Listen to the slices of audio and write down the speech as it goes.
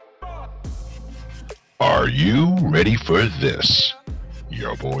Are you ready for this?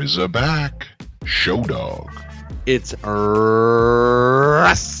 Your boys are back. Show Dog. It's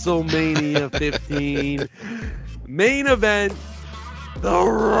WrestleMania 15. Main event. The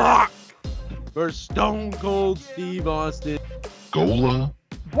Rock versus Stone Cold Steve Austin. Gola.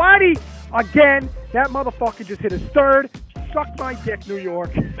 Vladdy, again, that motherfucker just hit his third. Suck my dick, New York.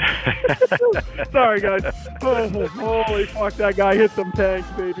 Sorry, guys. Oh, holy fuck, that guy hit some tanks,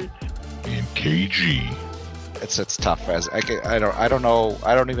 baby. And KG. It's tough. I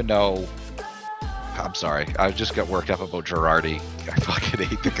don't even know. I'm sorry. I just got worked up about Girardi. I fucking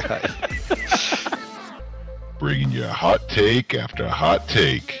hate the guy. Bringing you hot take after hot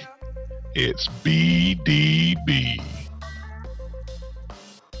take. It's BDB.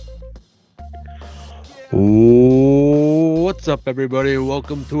 What's up, everybody?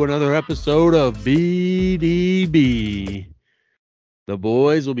 Welcome to another episode of BDB. The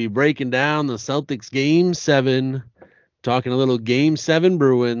boys will be breaking down the Celtics Game 7, talking a little Game 7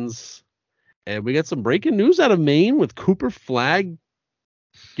 Bruins, and we got some breaking news out of Maine with Cooper Flagg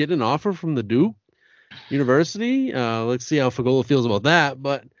getting an offer from the Duke University. Let's see how Fagola feels about that.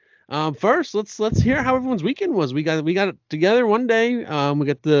 But first, let's hear how everyone's weekend was. We got it together one day. We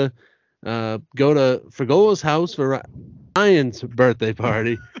got to go to Fagola's house for Ryan's birthday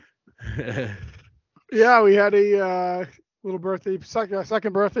party. Yeah, we had a little birthday,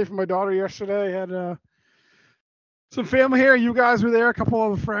 second birthday for my daughter yesterday. I had some family here. You guys were there, a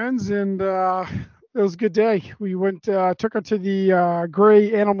couple of friends, and it was a good day. We went, took her to the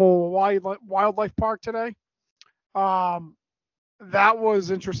Gray Animal Wildlife Park today. That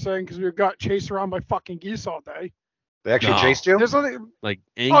was interesting because we got chased around by fucking geese all day. They actually chased you? There's nothing, Like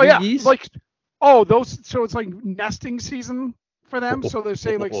angry geese? Those. So it's like nesting season for them. So they're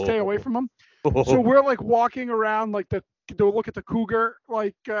saying like stay away from them. So we're like walking around like to look at the cougar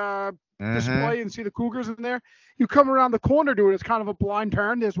display and see the cougars in there. You come around the corner to it, it's kind of a blind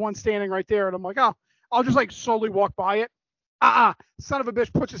turn. There's one standing right there, and I'm like, oh, I'll just like slowly walk by it. Son of a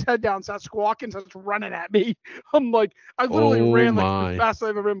bitch puts his head down, starts squawking, starts running at me. I'm like, I literally ran like as fast as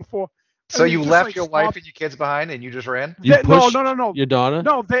I've ever ran before. So you left your wife and your kids behind and you just ran? No. Your daughter?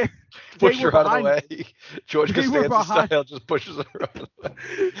 No, they pushed her out of the way. Me. George Costanza style just pushes her out of the way.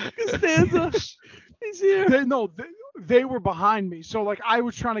 Costanza, he's here. They were behind me. So like I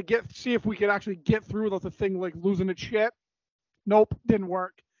was trying to see if we could actually get through without the thing like losing its shit. Nope, didn't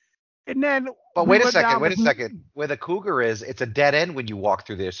work. And then But wait a second. Where the cougar is, it's a dead end when you walk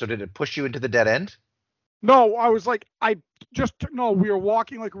through there. So did it push you into the dead end? No, I was like, we were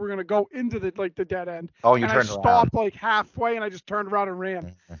walking like we were gonna go into the dead end. Oh, you and turned I around. stopped like halfway, and I just turned around and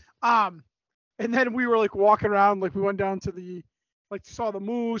ran. And then we were like walking around, like we went down to saw the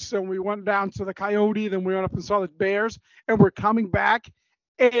moose, and we went down to the coyote. Then we went up and saw the bears, and we're coming back,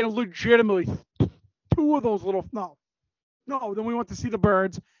 and legitimately, two of those little no. Then we went to see the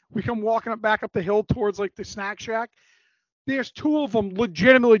birds. We come walking back up the hill towards like the snack shack. There's two of them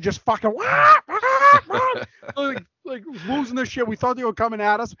legitimately just fucking like losing their shit. We thought they were coming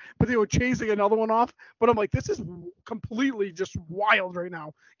at us, but they were chasing another one off. But I'm like, this is completely just wild right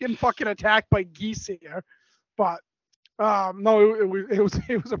now. Getting fucking attacked by geese here. But no, it was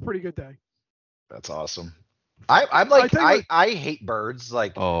a pretty good day. That's awesome. I hate birds.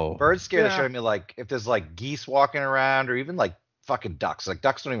 Like birds scare the shit out of me. Like if there's like geese walking around or even like fucking ducks. Like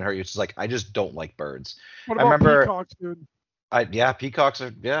ducks don't even hurt you. It's just like I just don't like birds. What about peacocks, dude? Peacocks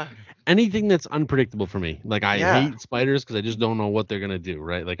are anything that's unpredictable for me. Like I hate spiders because I just don't know what they're gonna do.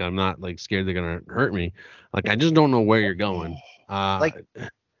 Right? Like I'm not like scared they're gonna hurt me. Like I just don't know where you're going.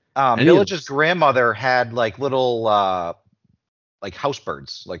 Village's grandmother had like little like house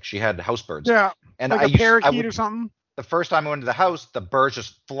birds. Like she had house birds. Yeah. And like a parakeet or something. The first time I went to the house, the birds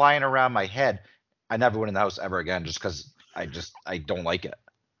just flying around my head. I never went in the house ever again just because I don't like it.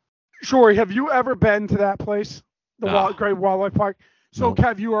 Sure. Have you ever been to that place? The Great Wildlife Park. So, No.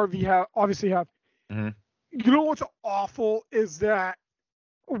 Kev, you obviously have. Mm-hmm. You know what's awful is that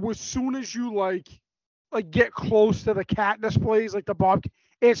as soon as you like get close to the cat displays, like the bob,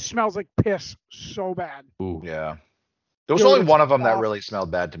 it smells like piss so bad. Ooh. Yeah. There was only one of them that really smelled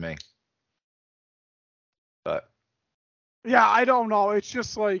bad to me. But yeah, I don't know. It's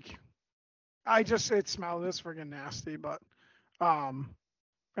just like it smells this friggin' nasty. But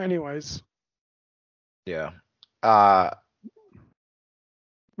anyways. Yeah.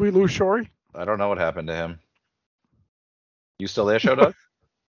 We lose Shory? I don't know what happened to him. You still there, Show Dog?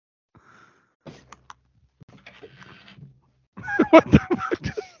 What the fuck?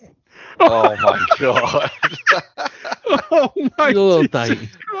 Oh my god. Oh my a little Jesus tight.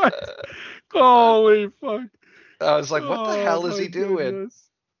 Christ. Holy fuck. I was like, what the hell is he doing? Goodness.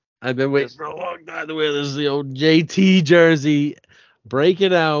 I've been waiting for a long time to wear this the old JT jersey. Break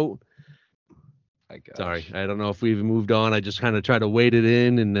it out. Sorry, I don't know if we even moved on. I just kind of tried to wait it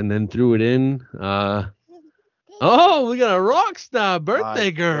in and then threw it in. Oh, we got a rock star birthday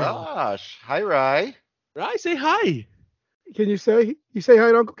girl. Gosh. Hi, Rye. Rye, say hi. Can you say hi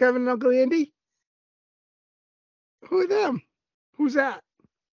to Uncle Kevin and Uncle Andy? Who are them? Who's that?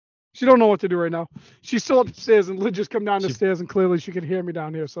 She don't know what to do right now. She's still upstairs, and Lynn just come down the stairs, and clearly she could hear me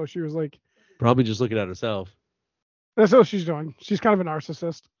down here, so she was like... Probably just looking at herself. That's what she's doing. She's kind of a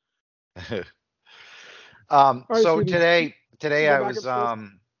narcissist. So today I was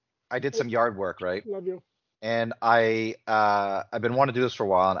I did some yard work, right? Love you. And I've been wanting to do this for a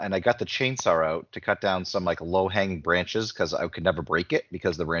while, and I got the chainsaw out to cut down some like low hanging branches because I could never break it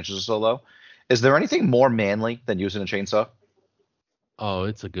because the branches are so low. Is there anything more manly than using a chainsaw? Oh,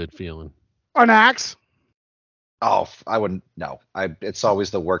 it's a good feeling. An axe? Oh, I wouldn't. No, it's always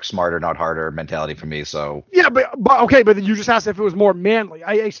the work smarter, not harder mentality for me. So yeah, but you just asked if it was more manly.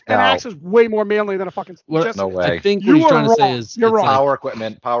 An axe is way more manly than a fucking. Well, no way. I think what he's trying to say is you're wrong.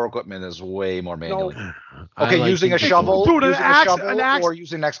 Power equipment is way more manly. No. Okay, like using a shovel, dude, an axe, or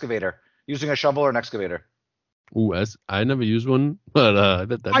using an excavator. Using a shovel or an excavator. Ooh, I never used one, but I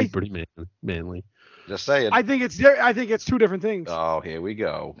bet that'd be pretty manly. Just saying. I think it's two different things. Oh, here we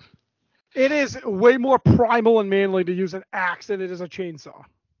go. It is way more primal and manly to use an axe than it is a chainsaw.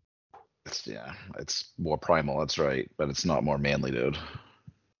 It's more primal. That's right, but it's not more manly, dude.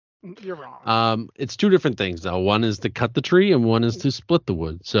 You're wrong. It's two different things though. One is to cut the tree, and one is to split the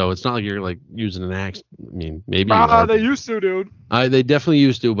wood. So it's not like you're like using an axe. I mean, maybe. They used to, dude. They definitely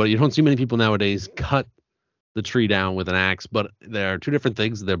used to, but you don't see many people nowadays cut the tree down with an axe. But there are two different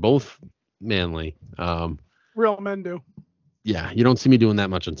things. They're both manly. Real men do. Yeah, you don't see me doing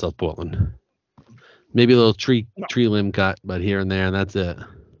that much in South Portland. Maybe a little tree limb cut, but here and there, and that's it.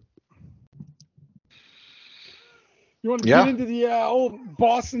 You want to get into the old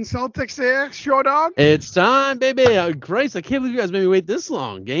Boston Celtics there, Show Dog? It's time, baby. Grace, I can't believe you guys made me wait this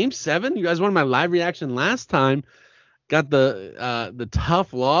long. Game 7. You guys wanted my live reaction last time. Got the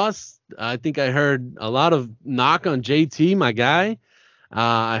tough loss. I think I heard a lot of knock on JT, my guy.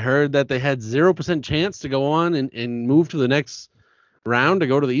 I heard that they had 0% chance to go on and move to the next round to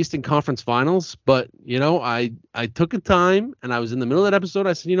go to the Eastern Conference Finals. But, I took a time, and I was in the middle of that episode.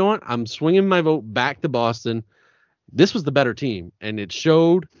 I said, you know what? I'm swinging my vote back to Boston. This was the better team, and it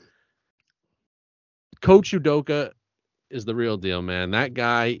showed. Coach Udoka is the real deal, man. That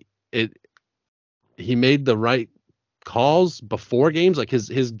guy, he made the right calls before games. Like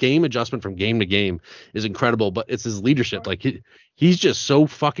his game adjustment from game to game is incredible, but it's his leadership. Like he's just so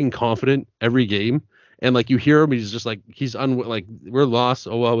fucking confident every game, and like you hear him, he's just like like we're lost.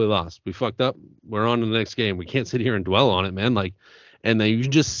 Oh well, we lost. We fucked up. We're on to the next game. We can't sit here and dwell on it, man. Like, and then you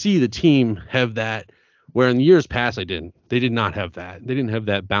can just see the team have that. Where in the years past, they did not have that. They didn't have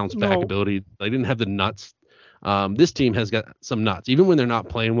that bounce back ability. They didn't have the nuts. This team has got some nuts. Even when they're not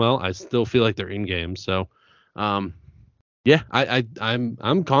playing well, I still feel like they're in games. So, yeah,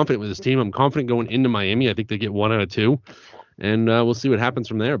 I'm confident with this team. I'm confident going into Miami. I think they get 1 out of 2, and we'll see what happens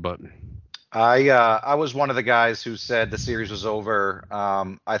from there. But I was one of the guys who said the series was over.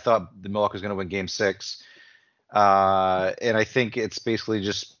 I thought the Milwaukee was going to win Game 6, and I think it's basically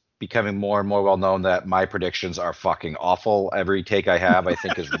just becoming more and more well known that my predictions are fucking awful. Every take I have, I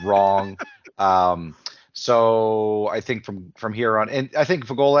think, is wrong. So I think from here on, and I think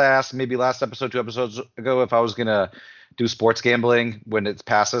Fagola asked maybe last episode, 2 episodes ago, if I was gonna do sports gambling when it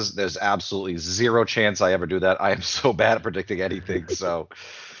passes. There's absolutely 0 chance I ever do that. I am so bad at predicting anything. So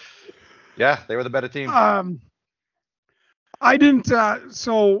yeah, they were the better team. I didn't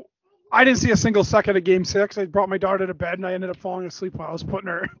see a single second of Game 6. I brought my daughter to bed, and I ended up falling asleep while I was putting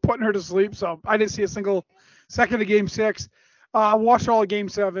her to sleep. So I didn't see a single second of Game 6. Watched all of Game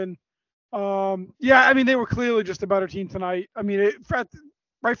 7. Yeah, I mean, they were clearly just a better team tonight. I mean,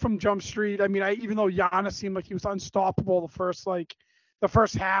 right from Jump Street. I mean, even though Giannis seemed like he was unstoppable the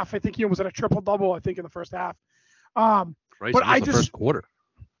first half, I think he was at a triple-double, I think, in the first half. Right, but the first quarter.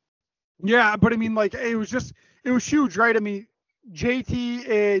 Yeah, but I mean, like, it was huge, right? I mean, JT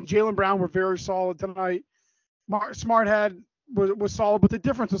and Jaylen Brown were very solid tonight. Smarthead was solid, but the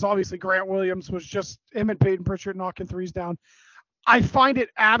difference was obviously Grant Williams was just him and Peyton Pritchard knocking threes down. I find it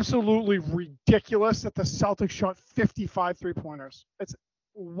absolutely ridiculous that the Celtics shot 55 3-pointers. It's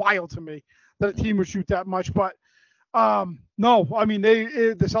wild to me that a team would shoot that much. But no, I mean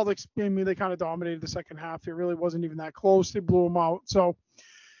the Celtics. I mean, they kind of dominated the second half. It really wasn't even that close. They blew them out. So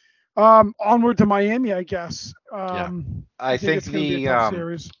onward to Miami, I guess. I think it's gonna be a tough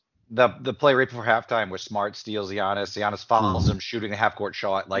series. The play right before halftime where Smart steals Giannis. Giannis follows him, shooting a half-court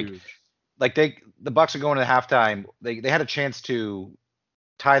shot. The Bucks are going to halftime. They had a chance to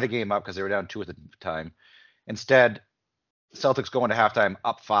tie the game up because they were down 2 at the time. Instead, Celtics going to halftime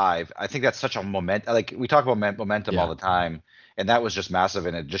up 5. I think that's such a momentum. Like we talk about momentum all the time, and that was just massive.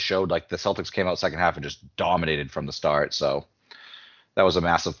 And it just showed like the Celtics came out second half and just dominated from the start. So that was a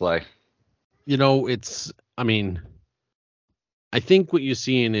massive play. I think what you're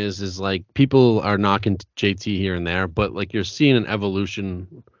seeing is like people are knocking JT here and there, but like you're seeing an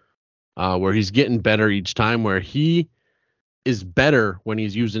evolution where he's getting better each time, where he is better when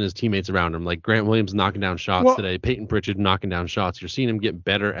he's using his teammates around him. Like Grant Williams knocking down shots today, Peyton Pritchard knocking down shots. You're seeing him get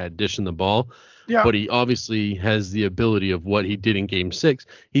better at dishing the ball, but he obviously has the ability of what he did in Game 6.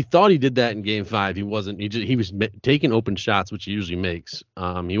 He thought he did that in Game 5. He wasn't. He was taking open shots, which he usually makes.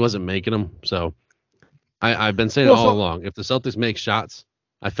 He wasn't making them, so. I've been saying it all along. If the Celtics make shots,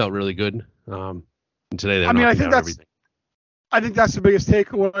 I felt really good. And today they're knocking down everything. I think that's the biggest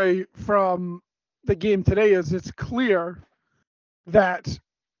takeaway from the game today is it's clear that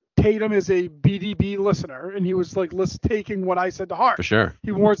Tatum is a BDB listener, and he was like taking what I said to heart. For sure.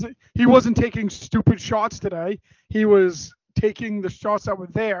 He wasn't taking stupid shots today. He was taking the shots that were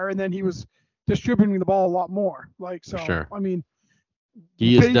there, and then he was distributing the ball a lot more. Like so. For sure. I mean,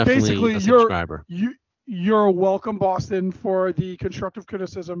 he is definitely a subscriber. You're welcome, Boston, for the constructive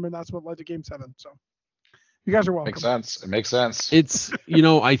criticism, and that's what led to Game 7. So you guys are welcome. Makes sense. It makes sense. It's,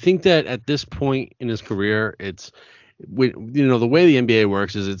 I think that at this point in his career, it's, the way the NBA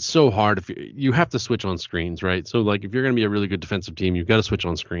works is it's so hard. If you have to switch on screens, right? So like if you're going to be a really good defensive team, you've got to switch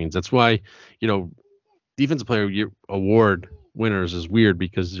on screens. That's why, defensive player award winners is weird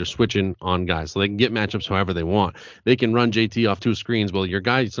because they're switching on guys, so they can get matchups however they want. They can run JT off 2 screens. Well, your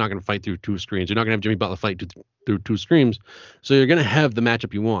guy's not going to fight through 2 screens. You're not going to have Jimmy Butler fight through 2 screens. So you're going to have the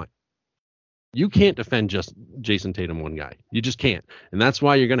matchup you want. You can't defend just Jason Tatum, one guy. You just can't. And that's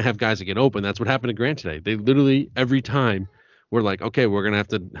why you're going to have guys that get open. That's what happened to Grant today. They literally every time were like, okay, we're going to have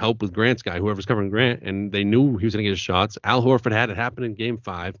to help with Grant's guy, whoever's covering Grant. And they knew he was going to get his shots. Al Horford had it happen in Game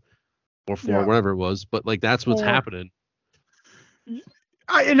 5 or 4, whatever it was. But like that's what's happening.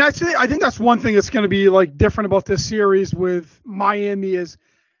 I think that's one thing that's going to be like different about this series with Miami is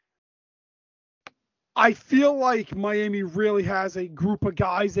I feel like Miami really has a group of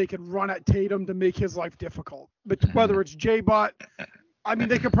guys they can run at Tatum to make his life difficult. But whether it's J Butt,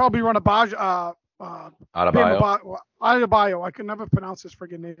 they could probably run a Adebayo. I could never pronounce his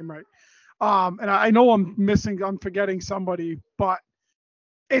friggin' name right. And I know I'm forgetting somebody, but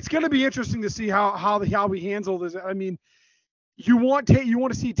it's going to be interesting to see how he handles this. I mean. You want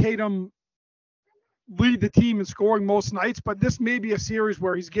to see Tatum lead the team in scoring most nights, but this may be a series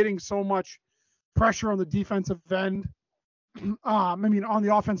where he's getting so much pressure on the defensive end. On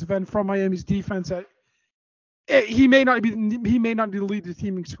the offensive end from Miami's defense that he may not be the lead the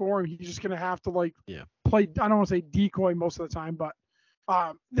team in scoring. He's just going to have to play. I don't want to say decoy most of the time, but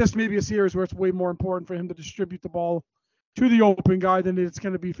this may be a series where it's way more important for him to distribute the ball to the open guy than it's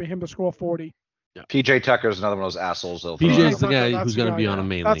going to be for him to score 40. Yeah. PJ Tucker is another one of those assholes. PJ's the guy who's going to be on him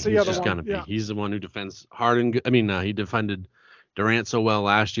mainly. He's just going to be. He's the one who defends Harden. He defended Durant so well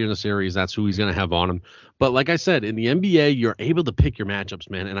last year in the series. That's who he's going to have on him. But like I said, in the NBA, you're able to pick your matchups,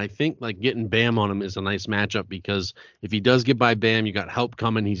 man. And I think like getting Bam on him is a nice matchup because if he does get by Bam, you got help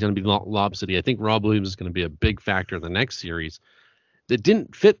coming. He's going to be Lob City. I think Rob Williams is going to be a big factor in the next series. That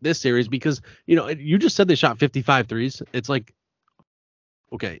didn't fit this series because, you just said they shot 55 threes. It's like,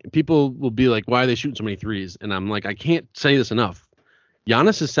 okay, people will be like, why are they shooting so many threes? And I'm like, I can't say this enough.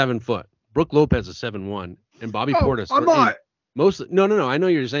 Giannis is 7 foot. Brooke Lopez is 7'1", and Bobby Portis. I'm not. No. I know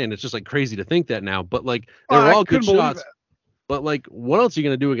you're saying it's just like crazy to think that now, but like they're all good shots. But like, what else are you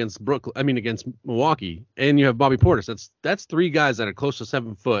gonna do against against Milwaukee? And you have Bobby Portis. That's 3 guys that are close to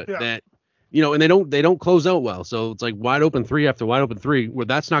 7 foot that. And they don't close out well. So it's like wide open 3 after wide open 3. Well,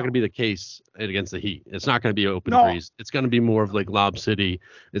 that's not going to be the case against the Heat. It's not going to be open threes. It's going to be more of like Lob City.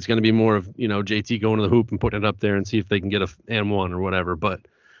 It's going to be more of, JT going to the hoop and putting it up there and see if they can get a and one or whatever. But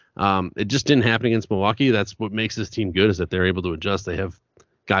it just didn't happen against Milwaukee. That's what makes this team good is that they're able to adjust. They have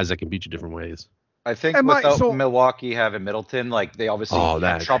guys that can beat you different ways. I think Milwaukee having Middleton, like they obviously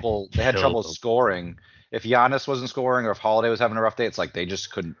had trouble. They had trouble scoring. If Giannis wasn't scoring or if Holiday was having a rough day, it's like they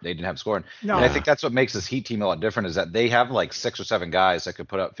just couldn't. They didn't have scoring. No. And I think that's what makes this Heat team a lot different is that they have like 6 or 7 guys that could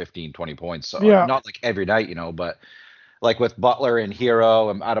put up 15, 20 points. So not like every night, but like with Butler and Hero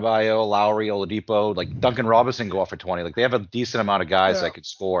and Adebayo, Lowry, Oladipo, like Duncan Robinson go off for 20. Like they have a decent amount of guys that could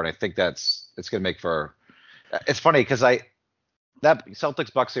score, and I think it's going to make for. It's funny because that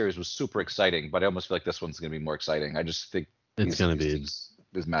Celtics Bucks series was super exciting, but I almost feel like this one's going to be more exciting. I just think it's going to be.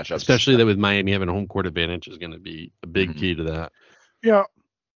 his matchups. Especially that with Miami having a home court advantage is going to be a big key to that. Yeah.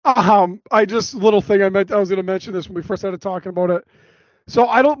 Little thing I was going to mention this when we first started talking about it. So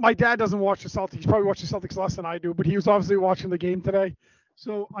my dad doesn't watch the Celtics. He probably watches the Celtics less than I do, but he was obviously watching the game today.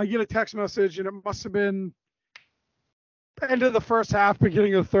 So I get a text message, and it must have been end of the first half,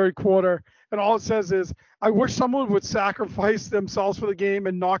 beginning of the third quarter. And all it says is, I wish someone would sacrifice themselves for the game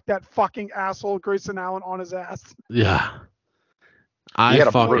and knock that fucking asshole Grayson Allen on his ass. Yeah. He had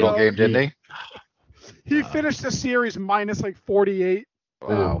a brutal game, didn't he? He finished the series minus like 48.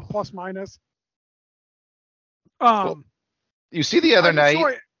 Wow. Plus minus. You see the other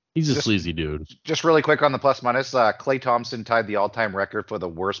night. He's a sleazy dude. Just really quick on the plus minus. Klay Thompson tied the all-time record for the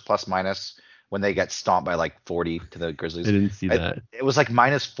worst plus minus when they get stomped by like 40 to the Grizzlies. I didn't see that. It was like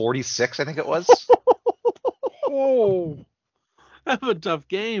minus 46, I think it was. Oh, that's a tough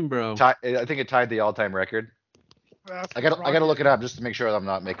game, bro. I think it tied the all-time record. I gotta look it up just to make sure I'm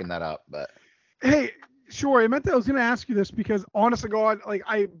not making that up. But hey, sure. I was going to ask you this because, honest to God, like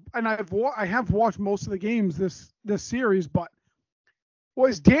I have watched most of the games this series, but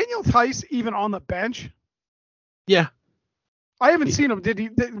was Daniel Tice even on the bench? Yeah. I haven't seen him.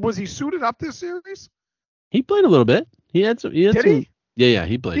 Was he suited up this series? He played a little bit. He had some. Did he? Yeah,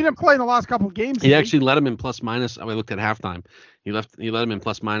 he played. He didn't play in the last couple of games. He actually let him in plus minus. I looked at halftime. He let him in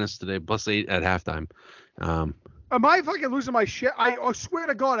plus minus today, +8 at halftime. Am I fucking losing my shit? I swear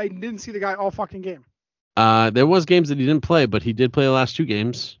to God, I didn't see the guy all fucking game. There was games that he didn't play, but he did play the last 2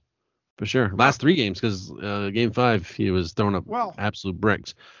 games. For sure. Last 3 games, because game 5, he was throwing up absolute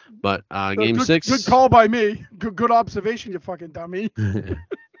bricks. But game 6. Good call by me. Good observation, you fucking dummy.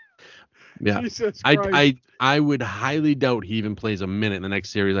 Yeah. Jesus Christ. I would highly doubt he even plays a minute in the next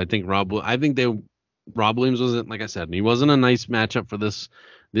series. I think Rob Williams wasn't, like I said, he wasn't a nice matchup for this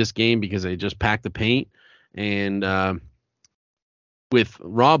game because they just packed the paint. And with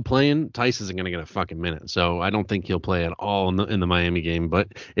Rob playing, Tice isn't going to get a fucking minute. So I don't think he'll play at all in the Miami game. But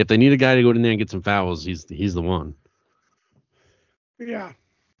if they need a guy to go in there and get some fouls, he's the one. Yeah.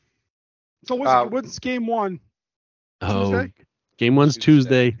 So what's game 1? Tuesday? Game 1's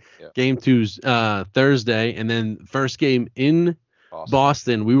Tuesday. Yeah. Game 2's Thursday. And then first game in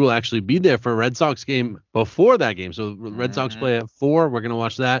Boston. We will actually be there for a Red Sox game before that game. So Red Sox play at 4. We're going to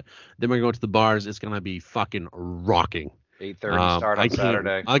watch that. Then we're going to go to the bars. It's going to be fucking rocking. 8:30 start on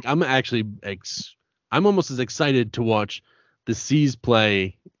Saturday. I'm almost as excited to watch the C's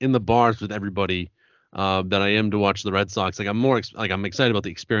play in the bars with everybody that I am to watch the Red Sox. Like I'm excited about the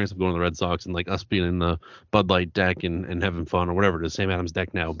experience of going to the Red Sox and like us being in the Bud Light deck and having fun or whatever it is, Sam Adams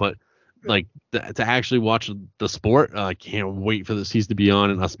deck now. But like to actually watch the sport, I can't wait for the C's to be on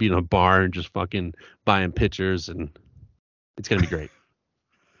and us being in a bar and just fucking buying pitchers, and it's gonna be great.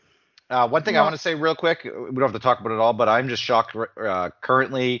 One thing I want to say real quick, we don't have to talk about it all, but I'm just shocked.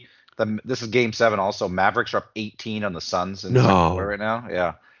 Currently, this is Game 7 also. Mavericks are up 18 on the Suns in the second quarter right now.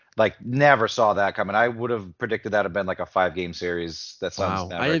 Yeah. Like, never saw that coming. I would have predicted that would have been like a 5-game series. That Suns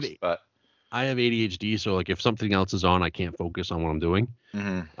Mavericks. I have ADHD, so like if something else is on, I can't focus on what I'm doing.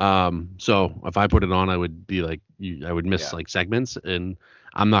 Mm-hmm. So if I put it on, I would be like, I would miss like segments, and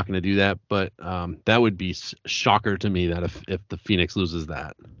I'm not going to do that. But that would be shocker to me that if the Phoenix loses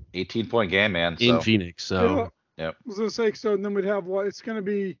that. 18-point game, man. In Phoenix, so yeah. I was gonna say, so then we'd have what it's gonna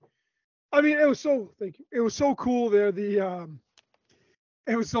be. I mean, it was so cool there.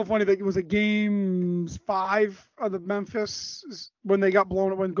 It was so funny that it was a game 5 of the Memphis when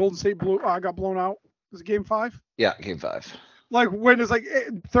Golden State got blown out. Was it game 5? Yeah, game 5. Like when it's like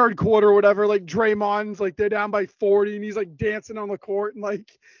third quarter or whatever, like Draymond's like they're down by 40 and he's like dancing on the court and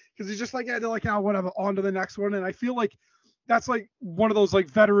like because he's just like they're like whatever, on to the next one. And I feel like that's like one of those like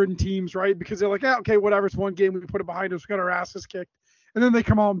veteran teams, right? Because they're like, okay, whatever, it's one game, we put it behind us, we got our asses kicked, and then they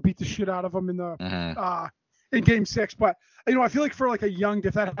come out and beat the shit out of them in game 6. But I feel like for like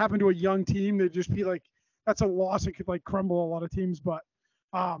if that happened to a young team, they'd just be like, that's a loss. It could like crumble a lot of teams. But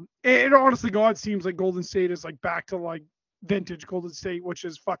it honestly, God, seems like Golden State is like back to like vintage Golden State, which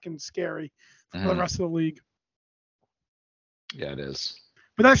is fucking scary for the rest of the league. Yeah, it is.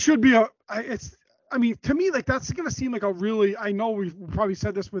 But that should be to me, like that's gonna seem like a really. I know we've probably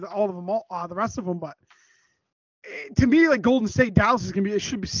said this with all of them, the rest of them, but to me, like Golden State Dallas is gonna be. It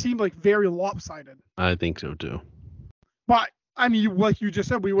should seem like very lopsided. I think so too. But I mean, like you just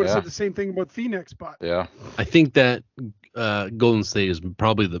said, we would have said the same thing about Phoenix. But yeah, I think that Golden State is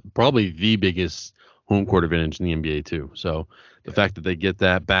probably the biggest home court advantage in the NBA too. So the fact that they get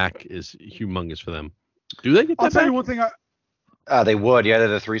that back is humongous for them. Do they get that back? I'll tell you one thing. They would. Yeah, they're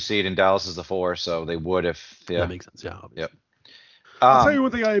the 3 seed and Dallas is the 4, so they would if. Yeah, that makes sense. Yeah. Obviously. Yep. I'll tell you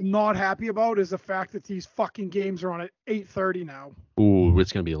one thing I am not happy about is the fact that these fucking games are on at 8:30 now. Ooh,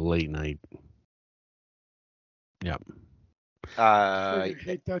 it's going to be a late night. Yep. I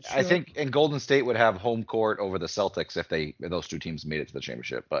hate that shit. I think and Golden State would have home court over the Celtics if those two teams made it to the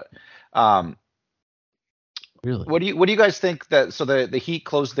championship. But really, what do you guys think that? So the Heat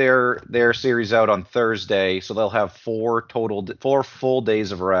closed their series out on Thursday, so they'll have 4 full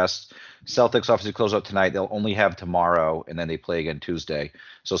days of rest. Celtics obviously close out tonight. They'll only have tomorrow, and then they play again Tuesday.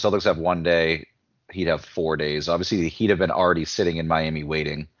 So Celtics have 1 day. Heat have 4 days. Obviously, the Heat have been already sitting in Miami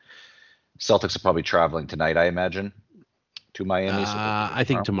waiting. Celtics are probably traveling tonight, I imagine, to Miami. I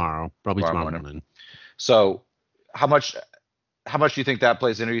think tomorrow, probably tomorrow morning. So, how much do you think that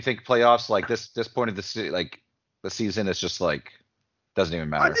plays in? Or do you think playoffs like this point of the season is just like doesn't even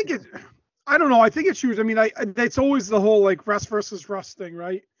matter? I don't know. I think it's huge. I mean, it's always the whole like rest versus rust thing,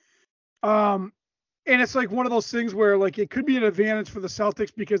 right? And it's like one of those things where like it could be an advantage for the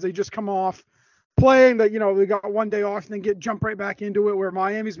Celtics because they just come off playing that, they got 1 day off and then jump right back into it, where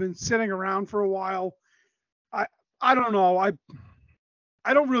Miami's been sitting around for a while. I don't know. I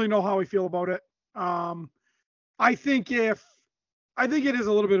don't really know how I feel about it. I think it is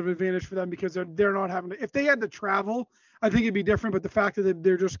a little bit of an advantage for them because they're not having to. If they had to travel, I think it'd be different. But the fact that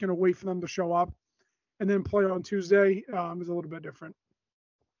they're just going to wait for them to show up and then play on Tuesday is a little bit different.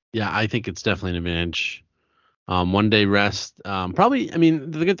 Yeah, I think it's definitely an advantage. 1 day rest. Probably, I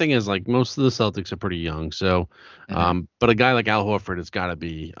mean, the good thing is like most of the Celtics are pretty young. So, but a guy like Al Horford, it's got to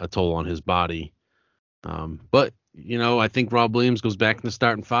be a toll on his body. But, I think Rob Williams goes back in the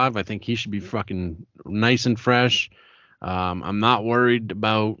starting 5. I think he should be fucking nice and fresh. I'm not worried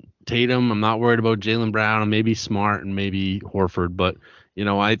about Tatum. I'm not worried about Jaylen Brown and maybe Smart and maybe Horford. But,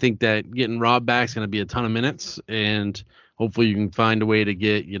 I think that getting Rob back is going to be a ton of minutes. And hopefully you can find a way to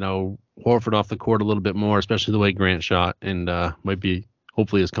get, Horford off the court a little bit more, especially the way Grant shot. And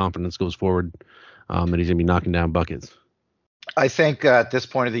hopefully his confidence goes forward and he's going to be knocking down buckets. I think at this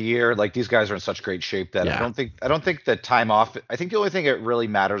point of the year, like these guys are in such great shape that I don't think the time off. I think the only thing that really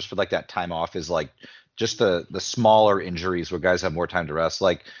matters for like that time off is like just the smaller injuries where guys have more time to rest.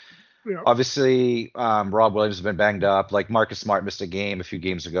 Like obviously, Rob Williams has been banged up. Like Marcus Smart missed a game a few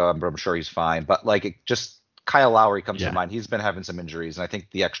games ago. I'm sure he's fine. But like Kyle Lowry comes to mind. He's been having some injuries, and I think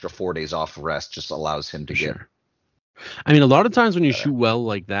the extra 4 days off rest just allows him to get. I mean, a lot of times when you shoot well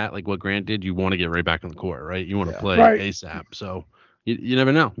like that, like what Grant did, you want to get right back on the court, right? You want to play ASAP. So you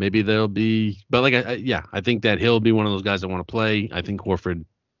never know. Maybe there'll be, but like, I think that he'll be one of those guys that want to play. I think Horford,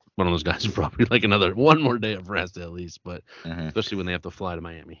 one of those guys, will probably like one more day of rest at least, but especially when they have to fly to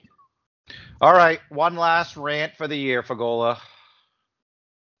Miami. All right, one last rant for the year, Fagola.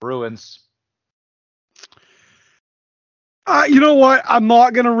 Bruins. You know what? I'm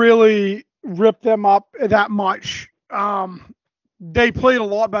not gonna really rip them up that much. They played a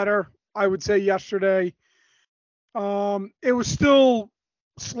lot better, I would say, yesterday. It was still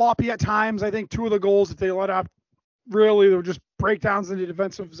sloppy at times. I think 2 of the goals that they let up, really, they were just breakdowns in the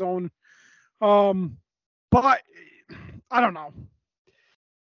defensive zone. But I don't know.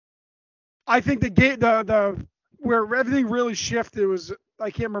 I think the game, the where everything really shifted was, I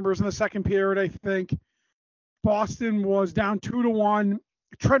can't remember, it was in the second period, I think. Boston was down 2-1.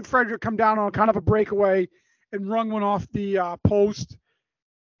 Trent Frederick come down on kind of a breakaway and rung one off the post.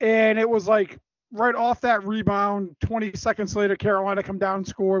 And it was like right off that rebound, 20 seconds later, Carolina come down and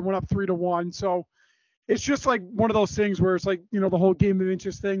score and went up 3-1. So it's just like one of those things where it's like, the whole game of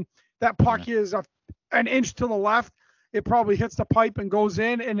inches thing. That puck is an inch to the left. It probably hits the pipe and goes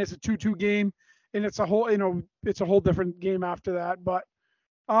in, and it's a 2-2 game. And it's a whole, it's a whole different game after that. But,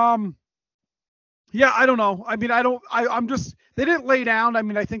 yeah, I don't know. I mean, I'm just, they didn't lay down. I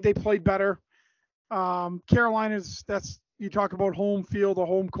mean, I think they played better. Carolina's, you talk about home field or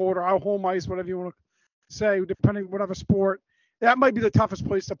home court or home ice, whatever you want to say, depending whatever sport. That might be the toughest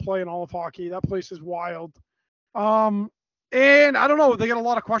place to play in all of hockey. That place is wild. And I don't know. They got a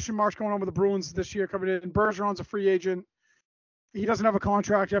lot of question marks going on with the Bruins this year coming in. Bergeron's a free agent. He doesn't have a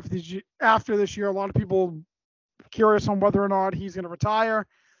contract after this year. A lot of people curious on whether or not he's going to retire.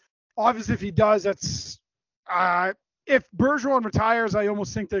 Obviously, if he does, that's if Bergeron retires, I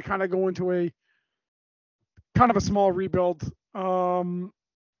almost think they kind of go into a kind of a small rebuild.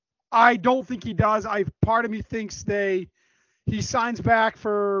 I don't think he does. Part of me thinks he signs back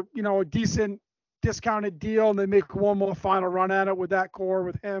for a decent discounted deal, and they make one more final run at it with that core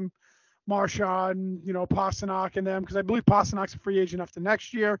with him, Marchand, Pasternak and them, because I believe Pasternak's a free agent after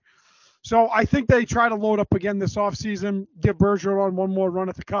next year. So I think they try to load up again this offseason, give Bergeron one more run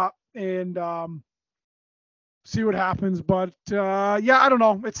at the cup, and see what happens. But, I don't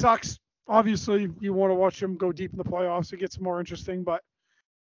know. It sucks. obviously you want to watch them go deep in the playoffs. It gets more interesting, but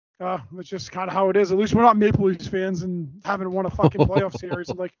it's just kind of how it is. At least we're not Maple Leafs fans and haven't won a fucking playoff series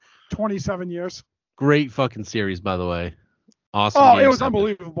in like 27 years. Great fucking series, by the way. Awesome. Oh, it was 7.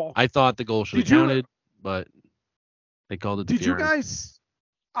 unbelievable. I thought the goal should have counted, but they called it. Did you guys?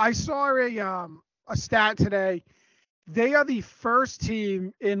 I saw a stat today. They are the first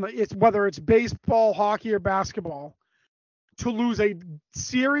team in whether it's baseball, hockey, or basketball to lose a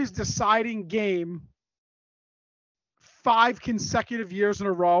series deciding game 5 consecutive years in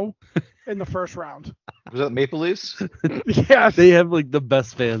a row in the first round. Was that Maple Leafs? Yeah. They have like the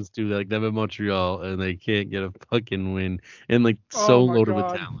best fans too. Like them in Montreal, and they can't get a fucking win. And like so loaded with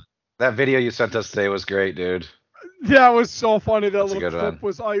talent. That video you sent us today was great, dude. That was so funny. That That's little clip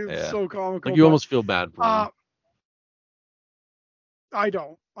was so comical. Like you almost feel bad for him. I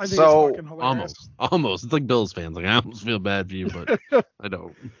don't. I think it's fucking hilarious. Almost. It's like Bills fans. Like I almost feel bad for you, but I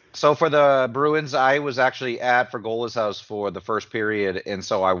don't. So for the Bruins, I was actually at Fergola's house for the first period, and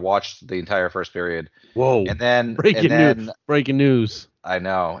so I watched the entire first period. Whoa! And then breaking news. I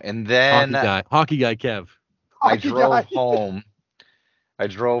know. And then hockey guy Kev. I drove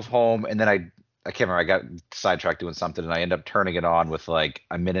home. And then I can't remember. I got sidetracked doing something, and I ended up turning it on with like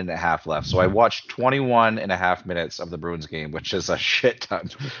a minute and a half left. So I watched 21 and a half minutes of the Bruins game, which is a shit ton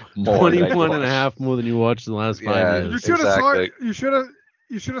more. 21 and a half more than you watched in the last 5 minutes.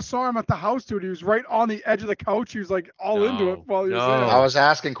 You should have saw him at the house, dude. He was right on the edge of the couch. He was like into it while he was there. I was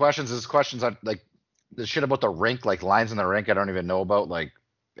asking questions. His questions on like the shit about the rink, like lines in the rink I don't even know about, like,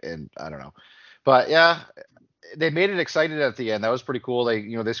 and I don't know. But yeah. They made it exciting at the end. That was pretty cool.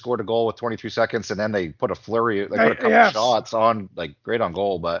 They scored a goal with 23 seconds, and then they put a flurry. They put a couple shots on, like great on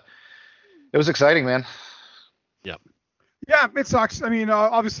goal. But it was exciting, man. Yep. Yeah, it sucks. I mean,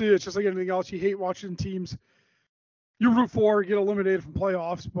 obviously, it's just like anything else. You hate watching teams you root for get eliminated from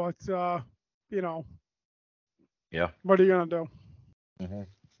playoffs, but Yeah. What are you gonna do?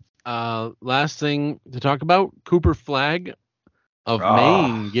 Mm-hmm. Last thing to talk about: Cooper Flagg of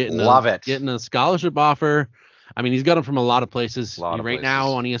Maine getting a scholarship offer. I mean, he's got him from a lot of places.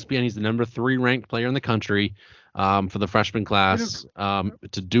 Now on ESPN, he's the number 3 ranked player in the country for the freshman class.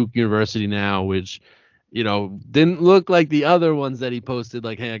 To Duke University now, which, didn't look like the other ones that he posted,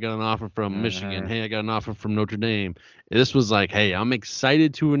 like, hey, I got an offer from Michigan. Hey, I got an offer from Notre Dame. This was like, hey, I'm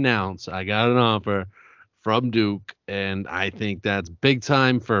excited to announce I got an offer from Duke. And I think that's big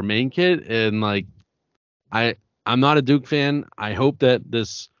time for a Maine kid. And, like, I'm not a Duke fan. I hope that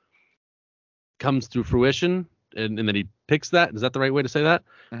this comes to fruition and that he picks that. Is that the right way to say that?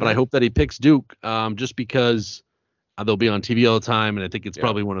 Mm-hmm. But I hope that he picks Duke just because they'll be on TV all the time, and I think it's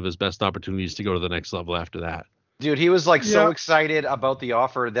probably one of his best opportunities to go to the next level after that. Dude, he was like so excited about the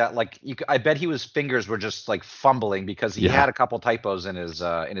offer that like I bet his fingers were just like fumbling because he had a couple typos in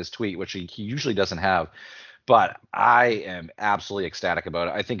his tweet, which he usually doesn't have. But I am absolutely ecstatic about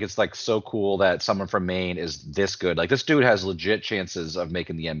it. I think it's like so cool that someone from Maine is this good. Like this dude has legit chances of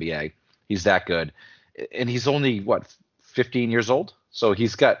making the NBA. He's that good. And he's only 15 years old. So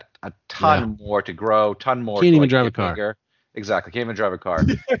he's got a ton more to grow, ton more. Can't even drive a car. Bigger. Exactly. Can't even drive a car.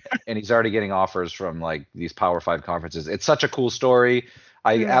 And he's already getting offers from like these Power 5 conferences. It's such a cool story.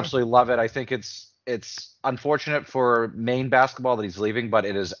 I absolutely love it. I think it's unfortunate for Maine basketball that he's leaving, but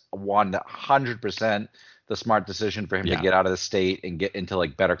it is 100% the smart decision for him to get out of the state and get into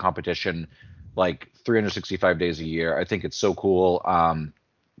like better competition, like 365 days a year. I think it's so cool.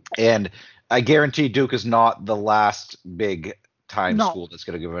 And I guarantee Duke is not the last big time school that's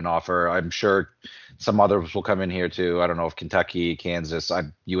going to give him an offer. I'm sure some others will come in here too. I don't know if Kentucky, Kansas,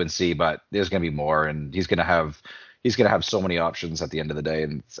 UNC, but there's going to be more, and he's going to have so many options at the end of the day,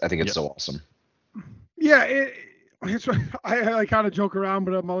 and I think it's so awesome. Yeah, I kind of joke around,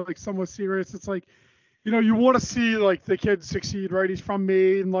 but I'm like somewhat serious. It's like, you want to see like the kid succeed, right? He's from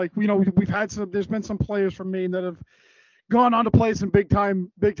Maine, like we've had there's been some players from Maine that have gone on to play some big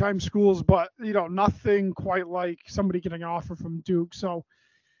time schools, but nothing quite like somebody getting an offer from Duke. So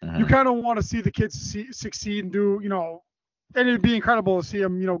you kind of want to see the kids succeed and do, and it'd be incredible to see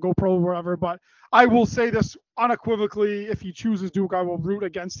him, go pro or wherever. But I will say this unequivocally: if he chooses Duke, I will root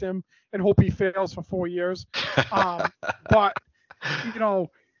against him and hope he fails for 4 years. But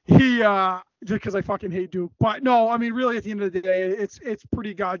he just because I fucking hate Duke. But no, I mean, really, at the end of the day, it's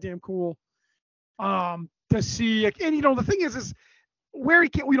pretty goddamn cool. To see, and the thing is where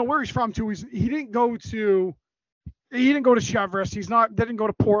where he's from too. He didn't go to Cheverus. Didn't go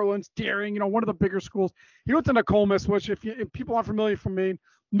to Portland, Daring, one of the bigger schools. He went to Nokomis, which if people aren't familiar from Maine,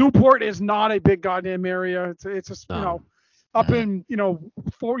 Newport is not a big goddamn area. It's just up in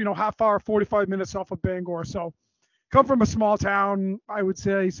half hour, 45 minutes off of Bangor. So come from a small town, I would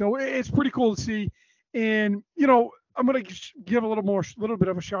say. So it's pretty cool to see. And, I'm going to give a little bit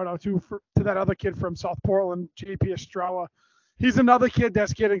of a shout out to that other kid from South Portland, JP Estrella. He's another kid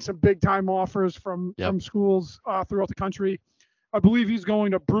that's getting some big time offers from schools throughout the country. I believe he's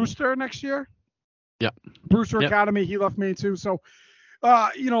going to Brewster next year. Yep. Brewster Academy. He left Maine too. So,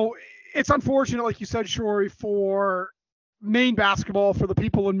 it's unfortunate, like you said, Shory, for Maine basketball, for the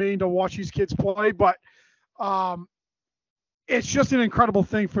people in Maine to watch these kids play, but it's just an incredible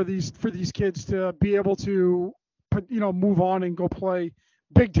thing for these kids to be able to, move on and go play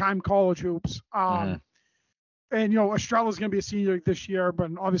big time college hoops. And Estrella's going to be a senior this year,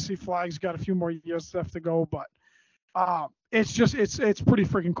 but obviously Flagg's got a few more years left to go. But it's pretty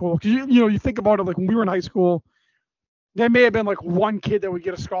freaking cool. Because you think about it, like when we were in high school, there may have been like one kid that would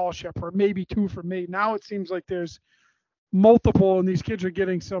get a scholarship, or maybe two for me. Now it seems like there's multiple, and these kids are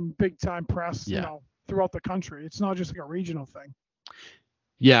getting some big time press, throughout the country. It's not just like a regional thing.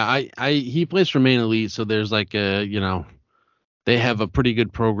 Yeah, he plays for Maine Elite, so there's like they have a pretty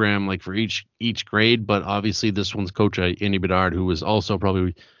good program like for each grade, but obviously this one's coach Andy Bedard, who was also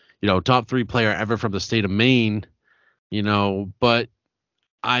probably top 3 player ever from the state of Maine, but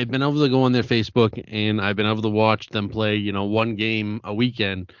I've been able to go on their Facebook and I've been able to watch them play, one game a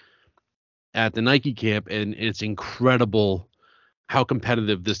weekend at the Nike camp, and it's incredible how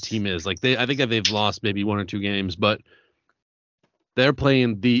competitive this team is. Like I think that they've lost maybe 1 or 2 games, but they're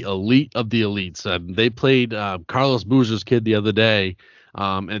playing the elite of the elites. They played Carlos Boozer's kid the other day,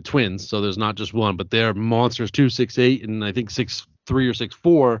 and twins, so there's not just one, but they're monsters too, 6'8", and I think 6'3" or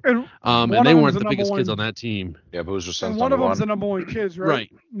 6'4", and they weren't the biggest kids on that team. Yeah, Boozer's son's one of them's the number 1 kids, right?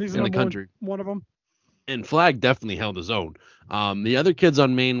 Right, in the country. One of them. And Flagg definitely held his own. The other kids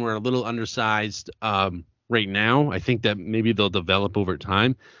on Maine were a little undersized right now. I think that maybe they'll develop over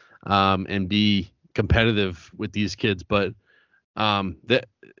time and be competitive with these kids, but on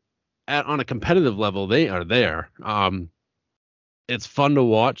a competitive level, they are there. It's fun to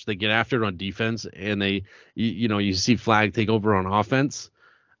watch. They get after it on defense, and you see Flagg take over on offense.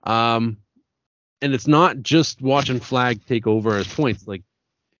 And it's not just watching Flagg take over as points. Like,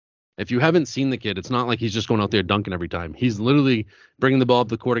 if you haven't seen the kid, it's not like he's just going out there dunking every time. He's literally bringing the ball up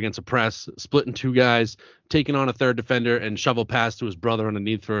the court against a press, splitting 2 guys, taking on a third defender, and shovel pass to his brother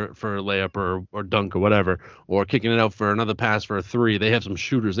underneath for a layup or dunk or whatever, or kicking it out for another pass for a 3. They have some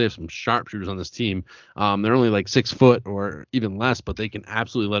shooters. They have some sharp shooters on this team. They're only like 6 foot or even less, but they can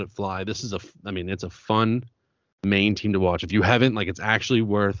absolutely let it fly. This is it's a fun Maine team to watch. If you haven't, it's actually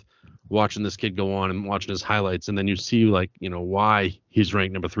worth watching this kid go on and watching his highlights, and then you see why he's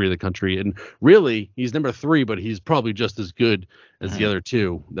ranked number 3 in the country. And really, he's number 3, but he's probably just as good as the other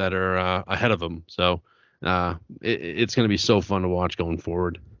 2 that are ahead of him. So it's going to be so fun to watch going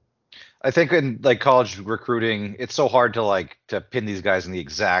forward. I think in college recruiting, it's so hard to pin these guys in the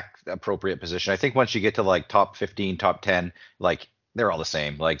exact appropriate position. I think once you get to top 15, top 10, they're all the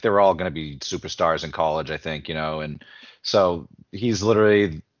same. They're all going to be superstars in college, I think, and so he's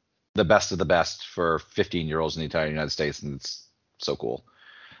literally the best of the best for 15-year-olds in the entire United States, and it's so cool.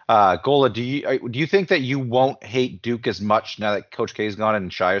 Gola, do you think that you won't hate Duke as much now that Coach K's gone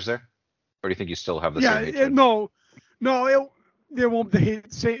and Shire's there, or do you think you still have the same hatred? It won't be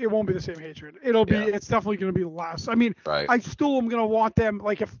the same hatred. It's definitely going to be less. I mean, right. I still am going to want them.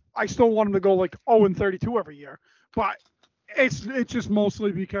 If I still want them to go 0-32 every year, but it's just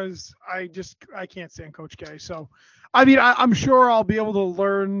mostly because I can't stand Coach K. So. I mean, I'm sure I'll be able to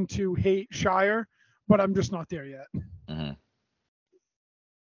learn to hate Shire, but I'm just not there yet. Mm-hmm.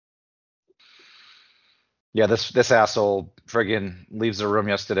 Yeah, this asshole friggin' leaves the room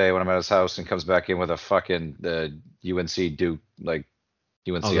yesterday when I'm at his house and comes back in with a fucking UNC Duke UNC.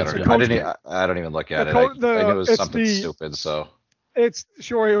 I don't even look at it. I knew it was something stupid. So it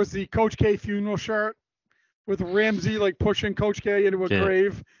was the Coach K funeral shirt with Ramsey pushing Coach K into a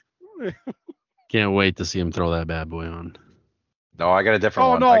grave. Can't wait to see him throw that bad boy on. No, I got a different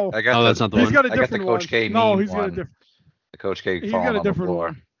one. No. That's not the one. He's got a different I got the Coach K one. No, he's got a different. The Coach K He's got a different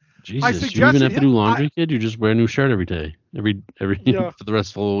one. Jesus, you even have to do laundry, kid? You just wear a new shirt every day, every for the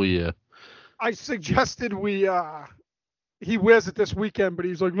rest of the whole year. I suggested he wears it this weekend, but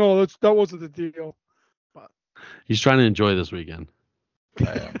he's like, no, that wasn't the deal. But he's trying to enjoy this weekend.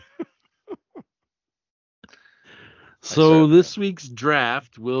 I am. So this week's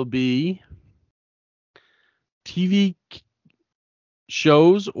draft will be TV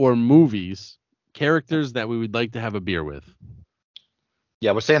shows or movies, characters that we would like to have a beer with.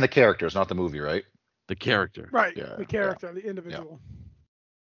 Yeah, we're saying the characters, not the movie, right? The character. Right, the character, the individual.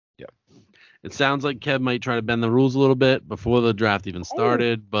 Yeah. It sounds like Kev might try to bend the rules a little bit before the draft even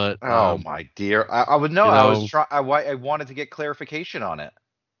started, but oh my dear, I would know. I wanted to get clarification on it.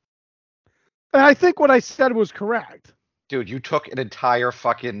 And I think what I said was correct. Dude, you took an entire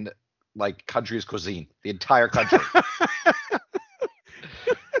fucking like country's cuisine, the entire country.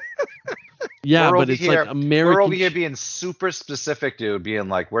 Yeah, but it's like American. We're over here being super specific, dude. Being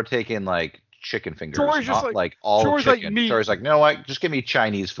like, we're taking like chicken fingers, not like all chicken. Like Tori's like, no, what? Just give me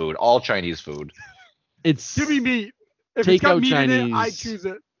Chinese food, all Chinese food. Give me meat. If it's got meat Chinese. In it, I choose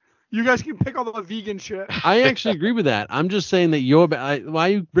it. You guys can pick all the vegan shit. I actually agree with that. I'm just saying that why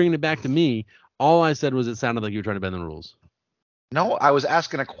are you bringing it back to me? All I said was it sounded like you were trying to bend the rules. No, I was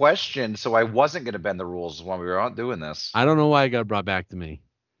asking a question, so I wasn't going to bend the rules when we were out doing this. I don't know why it got brought back to me.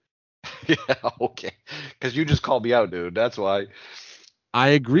 Yeah, okay. Because you just called me out, dude. That's why. I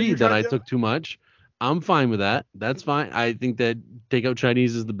agree that I took too much. I'm fine with that. That's fine. I think that takeout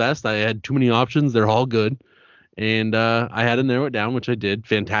Chinese is the best. I had too many options. They're all good. And I had to narrow it down, which I did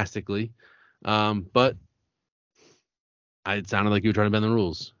fantastically. But it sounded like you were trying to bend the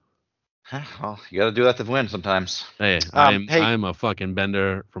rules. Well, you got to do that to win sometimes. Hey, I'm a fucking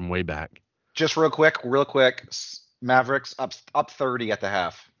bender from way back. Just real quick. Mavericks up 30 at the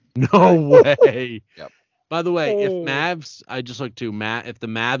half. No way. Yep. By the way, if Mavs, I just looked too, if the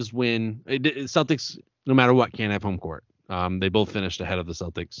Mavs win, Celtics, no matter what, can't have home court. They both finished ahead of the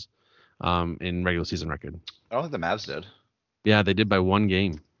Celtics in regular season record. I don't think the Mavs did. Yeah, they did by one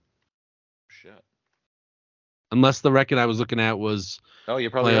game. Shit. Unless the record I was looking at was you're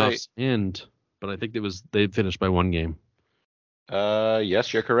probably playoffs right. But I think they finished by one game.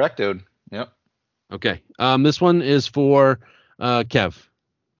 Yes, you're correct, dude. Yep. Okay. This one is for Kev,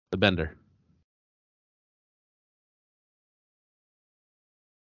 the bender.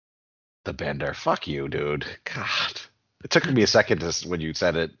 The bender. Fuck you, dude. God. It took me a second when you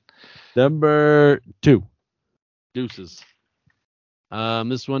said it. Number 2. Deuces.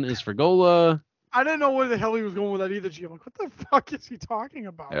 This one is for Gola. I didn't know where the hell he was going with that either, G. I'm like, what the fuck is he talking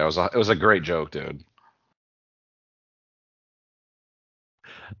about? Yeah, it was a great joke, dude.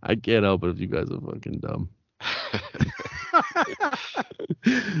 I can't help it if you guys are fucking dumb.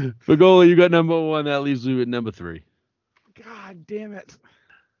 For Gola, you got number 1. That leaves you at number 3. God damn it.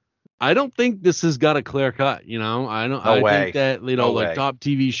 I don't think this has got a clear cut, I think that, top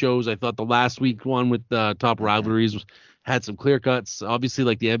TV shows, I thought the last week one with the top rivalries had some clear cuts. Obviously,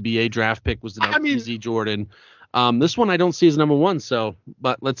 like the NBA draft pick was the easy Jordan. This one I don't see as number 1,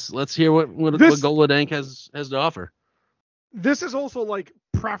 but let's hear what Gola Dank has to offer. This is also like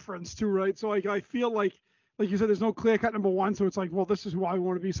preference too, right? So like I feel like you said, there's no clear cut number 1, so it's like, well, this is who I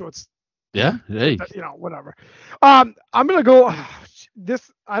want to be, so it's hey, whatever. I'm gonna go.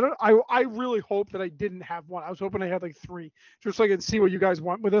 I really hope that I didn't have 1. I was hoping I had like 3, just so I can see what you guys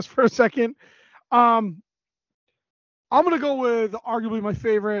want with this for a second. I'm gonna go with arguably my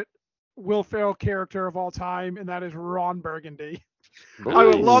favorite Will Ferrell character of all time, and that is Ron Burgundy. Ooh. I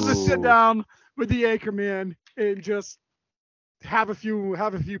would love to sit down with the Anchorman and just have a few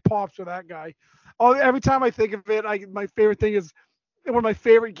pops with that guy. Every time I think of it, my favorite thing is, one of my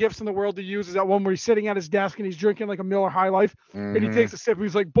favorite gifts in the world to use is that one where he's sitting at his desk and he's drinking like a Miller High Life, and he takes a sip and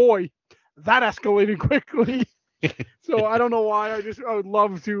he's like, boy, that escalated quickly. So I don't know why. I would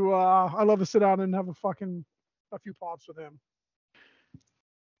love to sit down and have a few pops with him.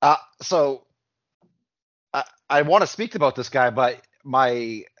 So I want to speak about this guy, but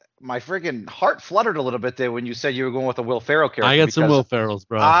my friggin' heart fluttered a little bit there when you said you were going with a Will Ferrell character. I got some Will Ferrells,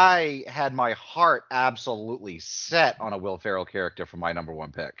 bro. I had my heart absolutely set on a Will Ferrell character for my number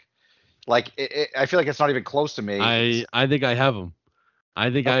 1 pick. Like, I feel like it's not even close to me. I think I have him. I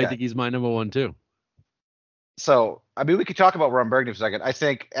think he's my number 1 too. So, I mean, we could talk about Ron Burgundy for a second. I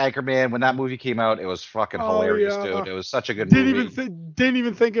think Anchorman, when that movie came out, it was fucking hilarious, dude. It was such a good movie. Didn't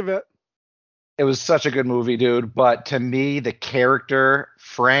even think of it. It was such a good movie, dude. But to me, the character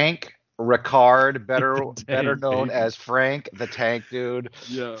Frank Ricard, better known as Frank the Tank, dude.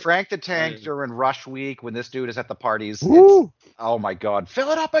 Yeah. Frank the Tank during Rush Week when this dude is at the parties. Oh my God,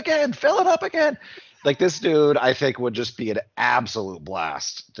 fill it up again. Like, this dude, I think, would just be an absolute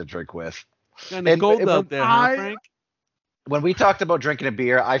blast to drink with. And cold out there, huh, Frank? When we talked about drinking a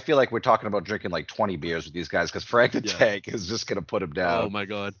beer, I feel like we're talking about drinking like 20 beers with these guys, because Frank the Tank is just gonna put him down. Oh my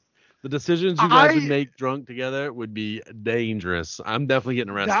God. The decisions you guys would make drunk together would be dangerous. I'm definitely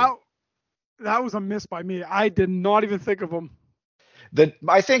getting arrested. That was a miss by me. I did not even think of him.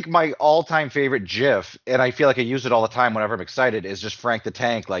 I think my all-time favorite GIF, and I feel like I use it all the time whenever I'm excited, is just Frank the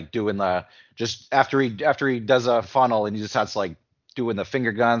Tank, like doing just after he does a funnel and he just has like doing the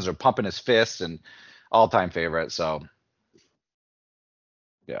finger guns or pumping his fists, and all-time favorite. So,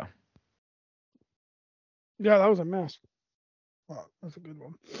 yeah. Yeah, that was a mess. Wow, that's a good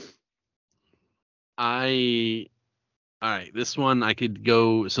one. All right, this one I could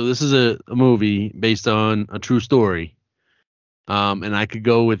go. So this is a movie based on a true story. And I could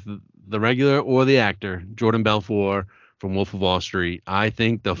go with the regular or the actor, Jordan Belfort from Wolf of Wall Street. I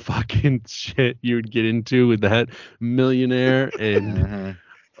think the fucking shit you would get into with that millionaire and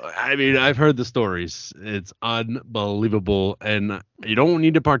I mean, I've heard the stories. It's unbelievable. And you don't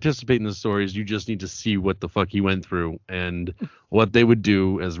need to participate in the stories. You just need to see what the fuck he went through and what they would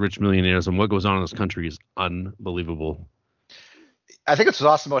do as rich millionaires and what goes on in this country is unbelievable. I think it's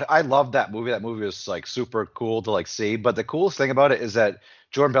awesome. I love that movie. That movie was like super cool to like see. But the coolest thing about it is that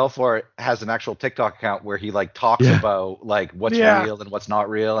Jordan Belfort has an actual TikTok account where he like talks about like what's real and what's not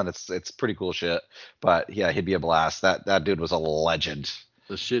real, and it's pretty cool shit. But yeah, he'd be a blast. That dude was a legend.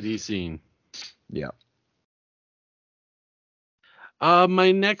 The shit he's seen. Yeah.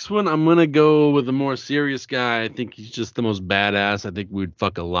 My next one, I'm gonna go with a more serious guy. I think he's just the most badass. I think we'd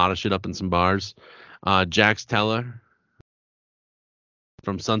fuck a lot of shit up in some bars. Jax Teller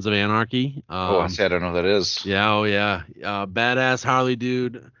from Sons of Anarchy. I don't know who that is. Yeah, badass Harley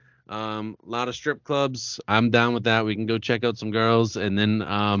dude. A lot of strip clubs. I'm down with that. We can go check out some girls, and then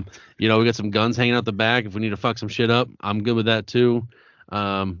we got some guns hanging out the back if we need to fuck some shit up. I'm good with that too.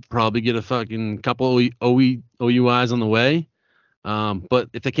 Probably get a fucking couple OUIs on the way. But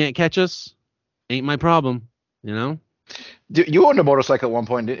if they can't catch us, ain't my problem, you know? You owned a motorcycle at one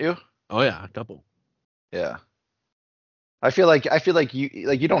point, didn't you? Oh yeah, a couple. Yeah. I feel like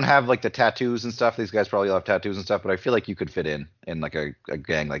you don't have like the tattoos and stuff. These guys probably all have tattoos and stuff, but I feel like you could fit in like a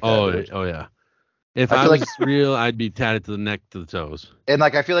gang like that. Oh yeah. If I was real, I'd be tatted to the neck to the toes. And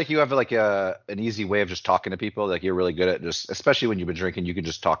like I feel like you have like an easy way of just talking to people. Like you're really good at just, especially when you've been drinking, you can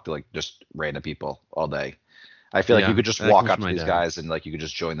just talk to like just random people all day. I feel like you could just walk up to these guys and like you could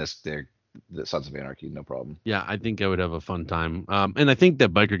just join the Sons of Anarchy, no problem. Yeah, I think I would have a fun time. And I think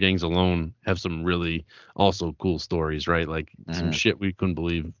that biker gangs alone have some really also cool stories, right? Like some shit we couldn't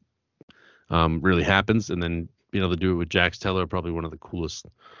believe really happens, and then being able to do it with Jax Teller, probably one of the coolest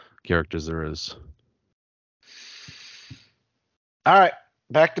characters there is. All right,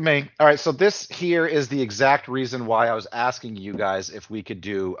 back to me. All right, so this here is the exact reason why I was asking you guys if we could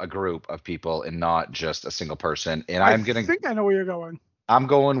do a group of people and not just a single person. And I think I know where you're going. I'm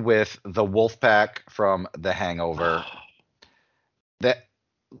going with the Wolfpack from The Hangover.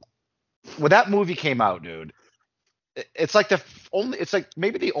 When that movie came out, dude, it's like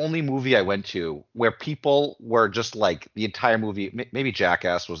maybe the only movie I went to where people were just like the entire movie. Maybe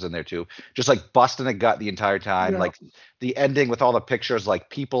Jackass was in there too, just like busting a gut the entire time. Yeah. Like the ending with all the pictures, like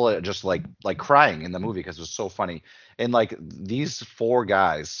people are just like crying in the movie because it was so funny. And like these four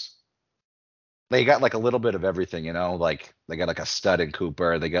guys, they got like a little bit of everything, you know. Like they got like a stud in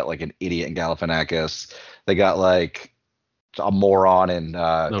Cooper, they got like an idiot in Galifianakis, they got like a moron in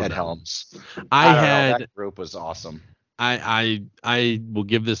Ed Helms. That group was awesome. I will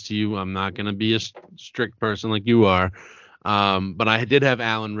give this to you. I'm not gonna be a strict person like you are, but I did have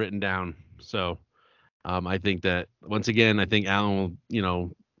Alan written down. So I think that once again, I think Alan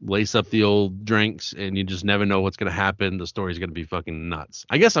will lace up the old drinks, and you just never know what's gonna happen. The story's gonna be fucking nuts.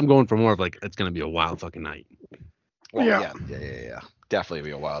 I guess I'm going for more of like it's gonna be a wild fucking night. Well, yeah. Definitely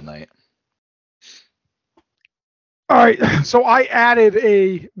be a wild night. All right, so I added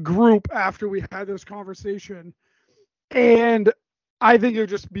a group after we had this conversation, and I think it would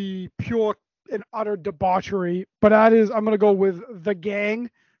just be pure and utter debauchery. But I'm going to go with The Gang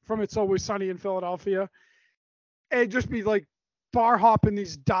from It's Always Sunny in Philadelphia. And just be like bar hopping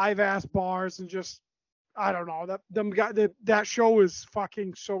these dive-ass bars and just, I don't know, that show is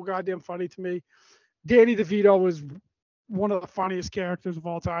fucking so goddamn funny to me. Danny DeVito is one of the funniest characters of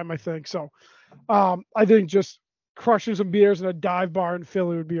all time, I think. So I think just crushing some beers in a dive bar in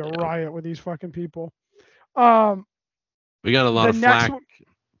Philly would be a riot with these fucking people. We got a lot of flack,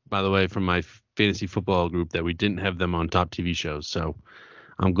 by the way, from my fantasy football group that we didn't have them on top TV shows. So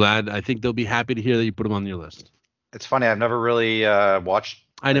I'm glad. I think they'll be happy to hear that you put them on your list. It's funny. I've never really watched.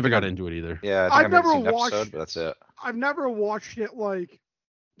 I never got into it either. Yeah, I've never watched. Episode, but that's it. I've never watched it like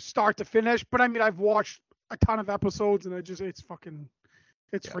start to finish, but I mean, I've watched a ton of episodes, and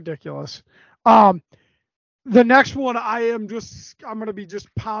it's ridiculous. The next one I'm going to be just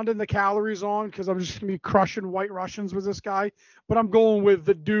pounding the calories on because I'm just going to be crushing White Russians with this guy. But I'm going with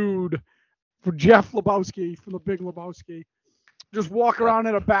the dude for Jeff Lebowski from The Big Lebowski. Just walk around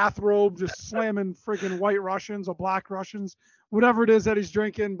in a bathrobe, just slamming freaking White Russians or Black Russians, whatever it is that he's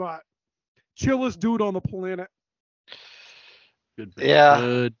drinking, but chillest dude on the planet. Good big. Yeah.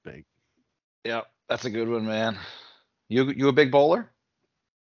 Good big. Yeah, that's a good one, man. You a big bowler?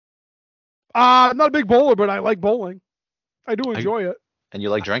 I'm not a big bowler, but I like bowling. I do enjoy it. And you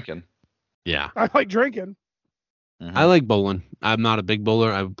like drinking. Yeah. I like drinking. Mm-hmm. I like bowling. I'm not a big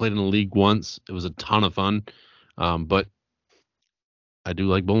bowler. I played in a league once. It was a ton of fun. But I do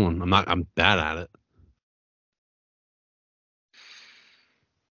like bowling. I'm bad at it.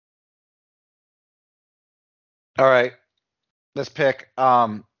 All right. Let's pick.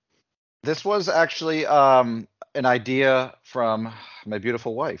 This was actually an idea from my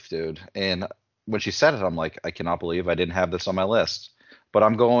beautiful wife, dude. And when she said it, I'm like, I cannot believe I didn't have this on my list. But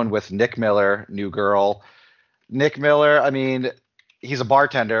I'm going with Nick Miller, New Girl. Nick Miller, I mean, he's a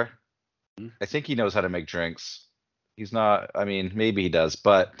bartender. I think he knows how to make drinks. He's not, I mean, maybe he does,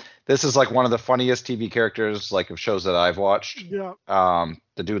 but this is like one of the funniest TV characters, like of shows that I've watched. Yeah.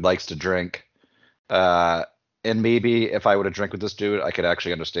 The dude likes to drink. And maybe if I would have drank with this dude, I could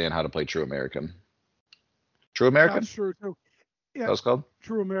actually understand how to play True American. True American? That's true too. Yeah. That was called?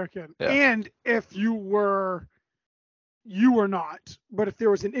 True American. Yeah. And if you were not, but if there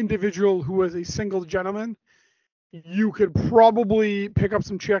was an individual who was a single gentleman, you could probably pick up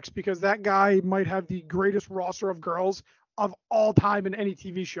some chicks because that guy might have the greatest roster of girls of all time in any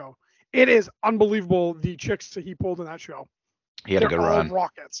TV show. It is unbelievable the chicks that he pulled in that show. He had a good run.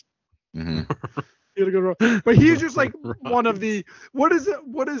 Rockets. Mm-hmm. He had a good run. But he's just like one of the what is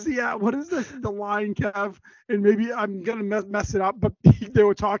the line, Kev? And maybe I'm gonna mess it up, but they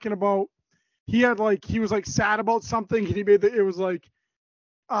were talking about he was like sad about something and he made it was like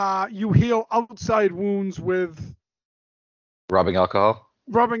you heal outside wounds with Rubbing alcohol?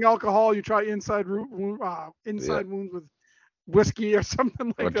 You try inside wounds with whiskey or something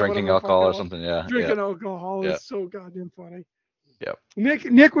like or that. Drinking alcohol or something, yeah. Drinking alcohol is so goddamn funny. Yep.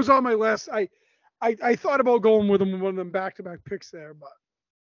 Nick was on my list. I thought about going with him in one of them back-to-back picks there, but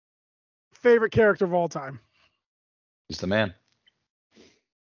favorite character of all time. He's the man.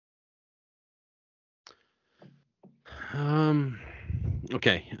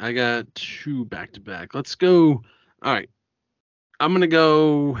 Okay, I got 2 back-to-back. Let's go. All right. I'm going to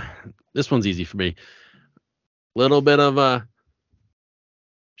go. This one's easy for me. Little bit of a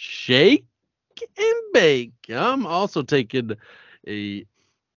shake and bake. I'm also taking a.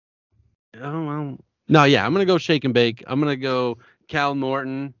 I'm going to go shake and bake. I'm going to go Cal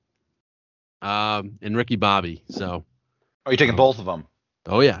Norton and Ricky Bobby. So. Oh, you're taking both of them?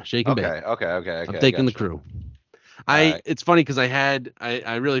 Oh, yeah. Shake and bake. Okay. I'm taking the crew. It's funny because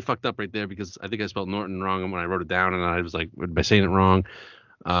I really fucked up right there because I think I spelled Norton wrong when I wrote it down and I was like by saying it wrong.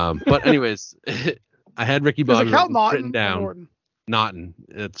 But anyways, I had Ricky Bobby written down. Norton.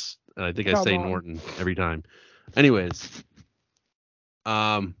 I think I say Norton every time. Anyways,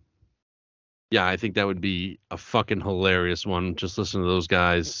 yeah, I think that would be a fucking hilarious one. Just listen to those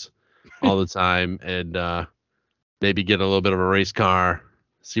guys all the time and maybe get a little bit of a race car,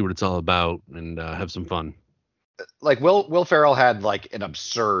 see what it's all about, and have some fun. Like Will Ferrell had like an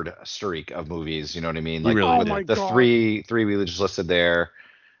absurd streak of movies, you know what I mean? Like really the three we just listed there.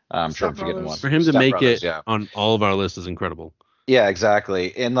 I'm sure I'm forgetting one. For him to make it on all of our lists is incredible. Yeah,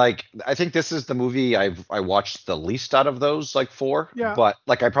 exactly. And like I think this is the movie I watched the least out of those like 4. Yeah. But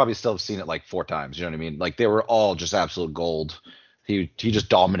like I probably still have seen it like 4 times, you know what I mean? Like they were all just absolute gold. He just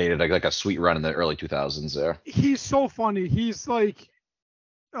dominated like a sweet run in the early 2000s there. He's so funny. He's like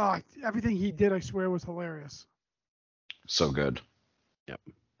everything he did, I swear, was hilarious. So good. Yep.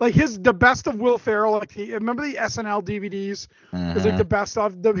 Like the best of Will Ferrell. Like remember the SNL DVDs? Mm-hmm. It's like the best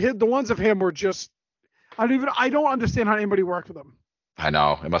of the ones of him were just. I don't understand how anybody worked with him. I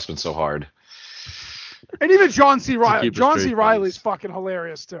know it must have been so hard. And even John C. Reilly. John C. Reilly's fucking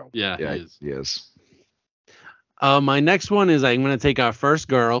hilarious too. Yeah, he is. My next one is I'm going to take our first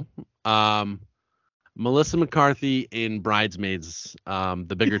girl, Melissa McCarthy in Bridesmaids,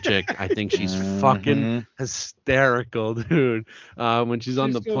 the bigger chick. I think she's fucking hysterical, dude. When she's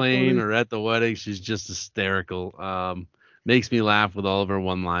on the plane or at the wedding, she's just hysterical. Makes me laugh with all of her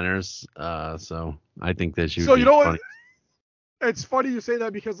one-liners. So I think that she would be funny. It's funny you say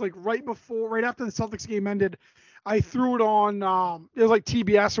that because like right after the Celtics game ended, I threw it on. It was like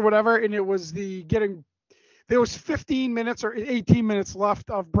TBS or whatever, and it was there was 15 minutes or 18 minutes left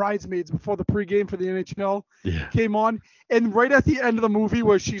of Bridesmaids before the pregame for the NHL came on. And right at the end of the movie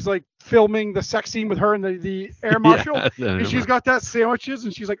where she's like filming the sex scene with her and the air marshal, and she's got that sandwiches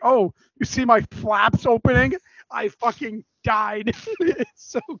and she's like, oh, you see my flaps opening? I fucking died. It's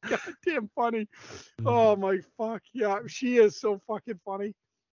so goddamn funny. Oh my fuck. Yeah, she is so fucking funny.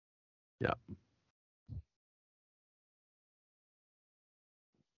 Yeah.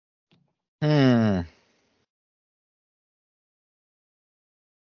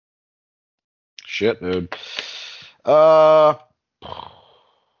 Shit, dude.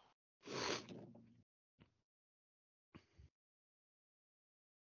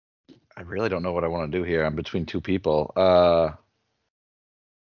 I really don't know what I want to do here. I'm between two people.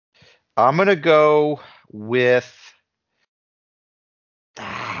 I'm gonna go with.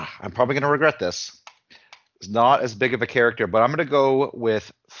 I'm probably gonna regret this. It's not as big of a character, but I'm gonna go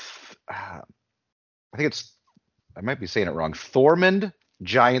with. I think it's. I might be saying it wrong. Thormund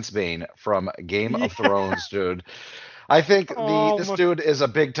Giantsbane from Game of Thrones, dude. I think this dude is a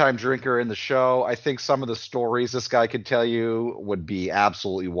big time drinker in the show. I think some of the stories this guy could tell you would be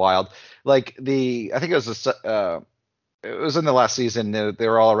absolutely wild. Like I think it was in the last season. They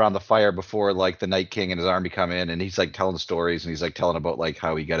were all around the fire before like the Night King and his army come in, and he's like telling stories, and he's like telling about like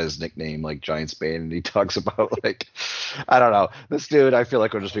how he got his nickname like Giantsbane, and he talks about like I don't know. This dude, I feel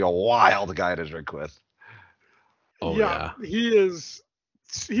like would just be a wild guy to drink with. Oh yeah. He is.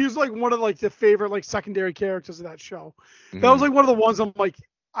 He's like one of like the favorite like secondary characters of that show. That was like one of the ones I'm like,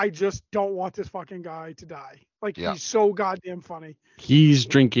 I just don't want this fucking guy to die. Like he's so goddamn funny. He's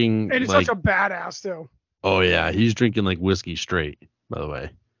drinking, and he's like, such a badass too. Oh yeah, he's drinking like whiskey straight. By the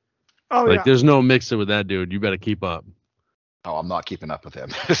way. Oh like, there's no mixing with that dude. You better keep up. Oh, I'm not keeping up with him.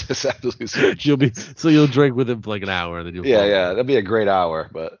 It's absolutely you'll drink with him for like an hour, and then you'll. Yeah, that'd be a great hour,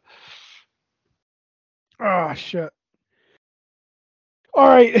 but. Oh shit. All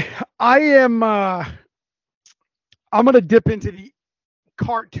right, I'm gonna dip into the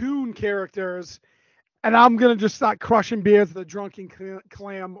cartoon characters, and I'm gonna just start crushing beers at the Drunken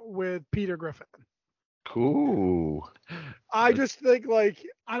Clam with Peter Griffin. Cool. I just think like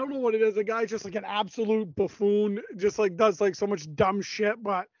I don't know what it is. The guy's just like an absolute buffoon, just like does like so much dumb shit,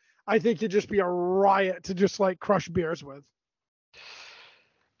 but I think he'd just be a riot to just like crush beers with.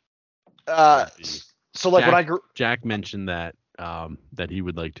 So like when Jack mentioned that he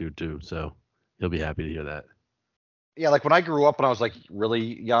would like to too, so he'll be happy to hear that. Yeah, like when I grew up, when I was like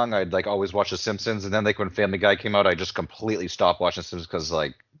really young, I'd like always watch The Simpsons, and then like when Family Guy came out, I just completely stopped watching The Simpsons because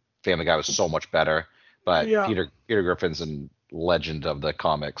like Family Guy was so much better. But Peter Griffin's a legend of the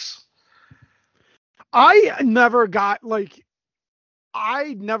comics. I never got into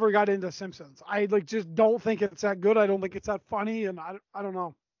Simpsons. I like just don't think it's that good. I don't think it's that funny, and I don't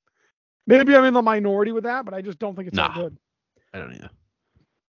know. Maybe I'm in the minority with that, but I just don't think it's that good. I don't either.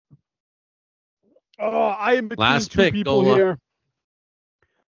 Oh, I am between two people here.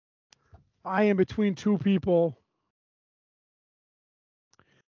 I am between two people.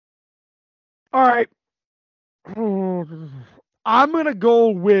 All right. I'm going to go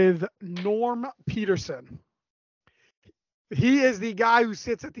with Norm Peterson. He is the guy who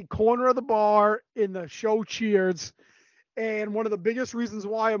sits at the corner of the bar in the show Cheers. And one of the biggest reasons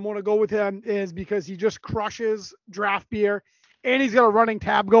why I'm going to go with him is because he just crushes draft beer. And he's got a running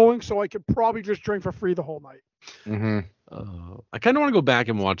tab going, so I could probably just drink for free the whole night. Mm-hmm. I kind of want to go back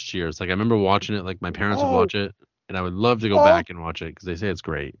and watch Cheers. Like I remember watching it. Like my parents would watch it, and I would love to go back and watch it because they say it's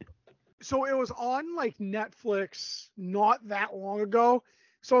great. So it was on like Netflix not that long ago.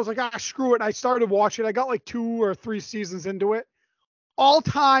 So I was like, screw it. I started watching. I got like 2 or 3 seasons into it.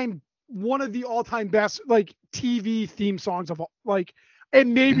 One of the all-time best like TV theme songs of all. Like,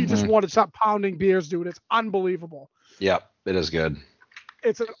 and maybe just want to stop pounding beers, dude. It's unbelievable. Yep. It is good.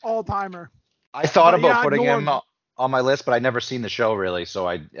 It's an all-timer. I thought about putting him on my list, but I'd never seen the show really, so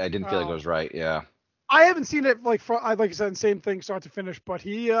I didn't feel like it was right. Yeah. I haven't seen it like I said, same thing start to finish, but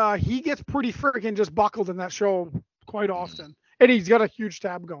he gets pretty freaking just buckled in that show quite often, and he's got a huge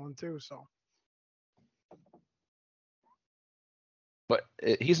tab going too. So. But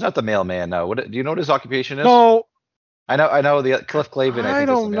he's not the mailman now. Do you know what his occupation is? No. I know the Cliff Clavin. I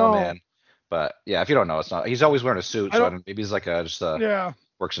think is the mailman. Know. But yeah, if you don't know, it's not. He's always wearing a suit, so maybe he's like works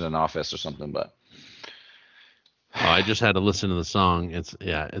in an office or something. But I just had to listen to the song. It's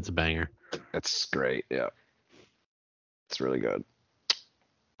a banger. It's great. Yeah, it's really good.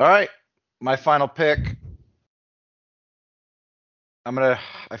 All right, my final pick. I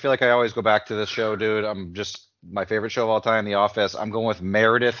feel like I always go back to this show, dude. I'm just my favorite show of all time, The Office. I'm going with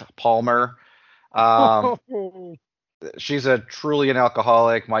Meredith Palmer. She's a truly an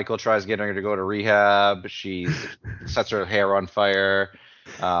alcoholic. Michael tries getting her to go to rehab. She sets her hair on fire.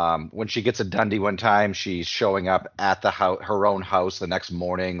 When she gets a Dundee one time, she's showing up at her own house the next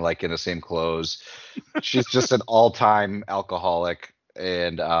morning, like in the same clothes. She's just an all-time alcoholic,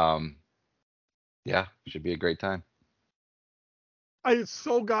 and should be a great time. It's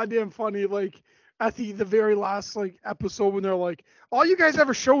so goddamn funny. Like at the very last like episode when they're like, all you guys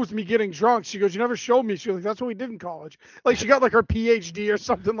ever show is me getting drunk. She goes, you never showed me. She was like, that's what we did in college. Like she got like her PhD or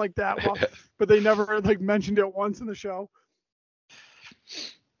something like that. But they never like mentioned it once in the show.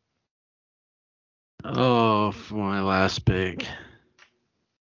 Oh, for my last pick.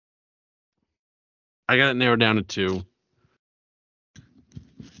 I got it narrowed down to 2.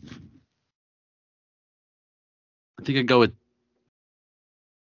 I think I'd go with.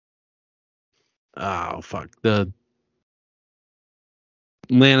 Oh fuck, the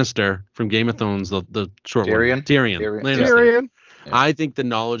Lannister from Game of Thrones, the short one. Tyrion. Tyrion. Yeah. I think the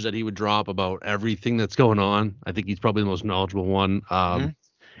knowledge that he would drop about everything that's going on, I think he's probably the most knowledgeable one.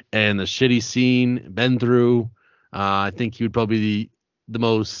 And the shit he's seen, been through, I think he would probably be the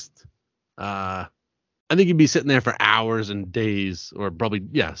most. I think he'd be sitting there for hours and days, or probably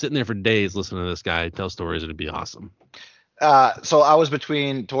sitting there for days listening to this guy tell stories. It'd be awesome. So I was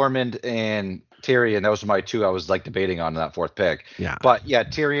between Tormund and Tyrion. Those were my two I was like debating on in that fourth pick. Yeah. But yeah,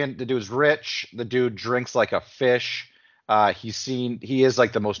 Tyrion, the dude's rich. The dude drinks like a fish. He is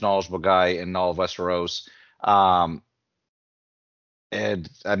like the most knowledgeable guy in all of Westeros. And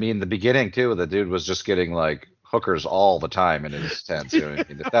I mean, the beginning too, the dude was just getting like hookers all the time in his tents. You know what I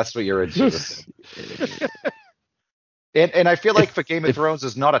mean? If that's what you're into. And I feel like for Game of Thrones,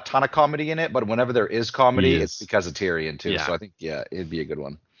 there's not a ton of comedy in it, but whenever there is comedy, it's because of Tyrion too. Yeah. So I think it'd be a good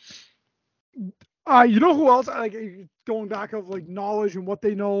one. You know who else? Like going back of like knowledge and what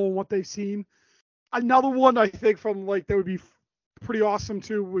they know and what they've seen. Another one I think from like that would be pretty awesome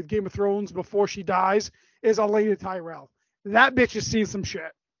too with Game of Thrones before she dies is Elena Tyrell. That bitch has seen some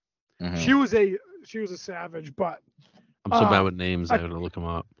shit. Mm-hmm. She was a savage, but I'm so bad with names. I gotta look them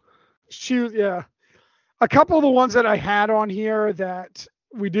up. She was A couple of the ones that I had on here that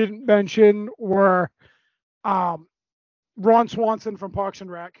we didn't mention were Ron Swanson from Parks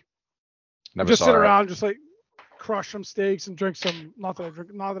and Rec. Never sit around, just like crush some steaks and drink some. Not that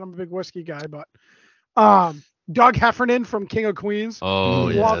I'm a big whiskey guy, but Doug Heffernan from King of Queens. Oh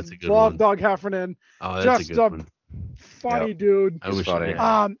yeah, that's a good one. Love Doug Heffernan. Oh, that's a good one. Funny dude. I wish funny.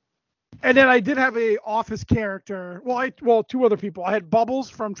 And then I did have a office character. Well, two other people. I had Bubbles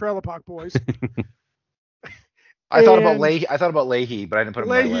from Trailer Park Boys. I thought about Leahy, but I didn't put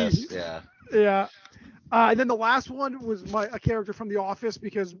him on my list. Yeah. Yeah. And then the last one was a character from The Office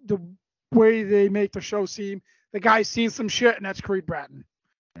because the way they make the show seem, the guy's seen some shit, and that's Creed Bratton.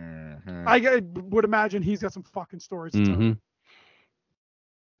 Mm-hmm. I would imagine he's got some fucking stories to tell.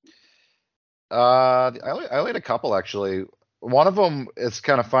 I laid a couple actually. One of them is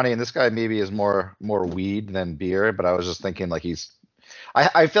kind of funny, and this guy maybe is more weed than beer, but I was just thinking like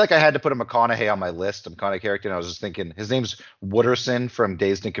I feel like I had to put a McConaughey on my list, a McConaughey character, and I was just thinking his name's Wooderson from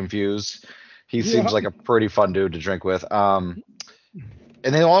Dazed and Confused. He seems like a pretty fun dude to drink with. And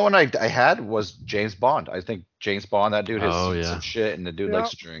the only one I had was James Bond. I think James Bond, that dude has some shit, and the dude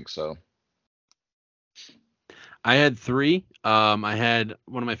likes to drink, so. I had three. I had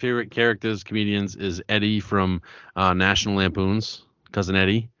one of my favorite comedians is Eddie from National Lampoon's, Cousin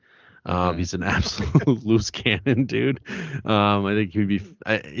Eddie. He's an absolute loose cannon, dude. I think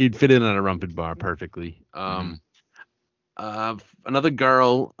he'd fit in at a rumpet bar perfectly. Another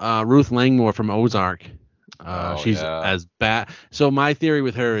girl, Ruth Langmore from Ozark. She's as bad. So my theory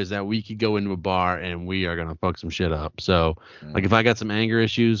with her is that we could go into a bar and we are gonna fuck some shit up. So like if I got some anger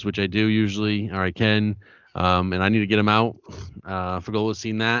issues, which I do usually, or I can, and I need to get them out. Fagola's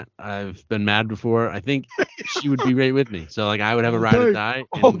seen that. I've been mad before. I think she would be right with me. So like I would have a ride or die,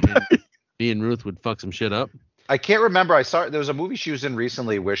 and me and Ruth would fuck some shit up. I can't remember. I saw there was a movie she was in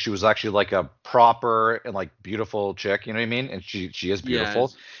recently where she was actually like a proper and like beautiful chick. You know what I mean? And she is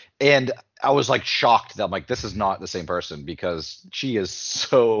beautiful. Yeah, and I was like shocked that I'm like, this is not the same person because she is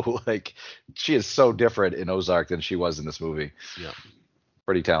so different in Ozark than she was in this movie. Yeah,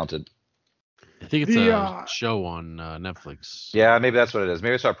 pretty talented. I think it's a show on Netflix. Yeah, maybe that's what it is.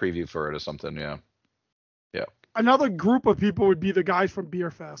 Maybe I saw a preview for it or something. Yeah. Another group of people would be the guys from Beer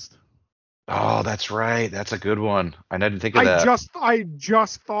Fest. Oh, that's right. That's a good one. I didn't think of that. I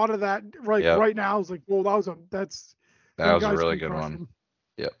just thought of that right now. I was like, well, that was a really good one.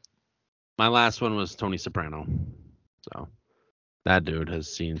 Yep. My last one was Tony Soprano. So that dude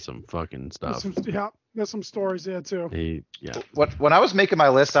has seen some fucking stuff. There's some stories there too. When I was making my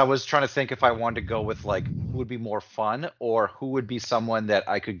list, I was trying to think if I wanted to go with like who would be more fun or who would be someone that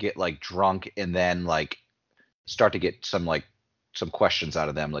I could get like drunk and then like start to get some questions out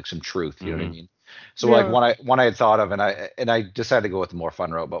of them, like some truth. You know what I mean? So like one I had thought of, and I decided to go with the more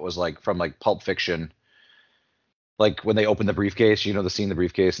fun route, but was like from like Pulp Fiction. Like when they open the briefcase, the scene in the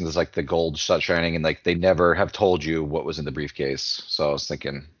briefcase, and there's like the gold starts shining, and like they never have told you what was in the briefcase. So I was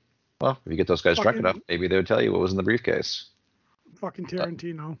thinking, well, if you get those guys drunk enough, maybe they would tell you what was in the briefcase. Fucking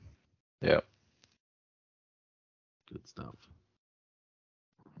Tarantino. Yeah. Good stuff.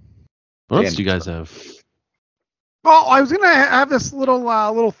 What else do you guys have? Oh, I was gonna have this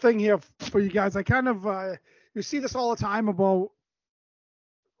little thing here for you guys. I kind of you see this all the time about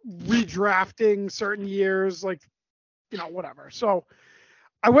redrafting certain years, like whatever. So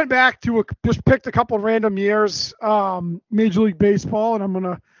I went back to just picked a couple of random years, Major League Baseball,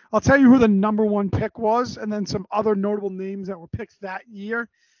 and I'll tell you who the number one pick was, and then some other notable names that were picked that year.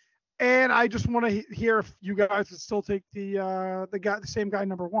 And I just want to hear if you guys would still take the same guy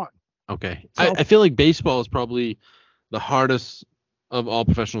number one. Okay. So, I feel like baseball is probably the hardest of all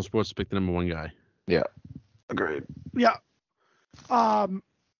professional sports to pick the number one guy. Yeah. Agreed. Yeah.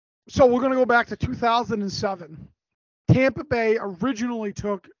 So we're going to go back to 2007. Tampa Bay originally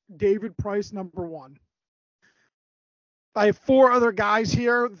took David Price number one. I have four other guys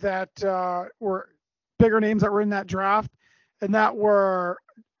here that were bigger names that were in that draft, and that were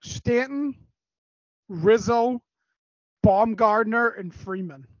Stanton, Rizzo, Baumgartner, and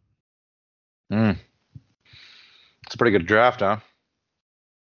Freeman. It's a pretty good draft, huh?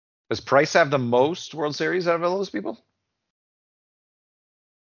 Does Price have the most World Series out of all those people?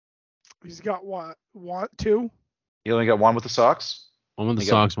 He's got what? Two? He only got one with the Sox? One with the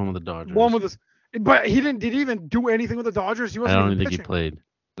Sox, one with the Dodgers. One with the, but did he even do anything with the Dodgers? He wasn't. I don't think pitching. he played.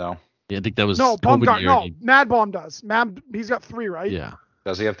 No. Yeah, I think that was Baumgartner. No, Mad Baum does. He's got three, right? Yeah.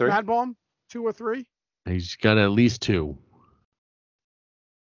 Does he have three? Mad Baum, 2 or 3. He's got at least 2.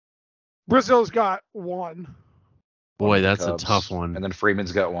 Rizzo's got 1. Boy, that's a tough one. And then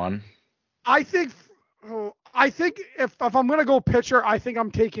Freeman's got 1. I think if I'm gonna go pitcher, I think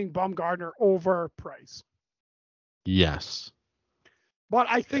I'm taking Baumgartner over Price. Yes. But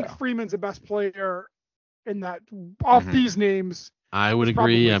I think Freeman's the best player in that off these names. I would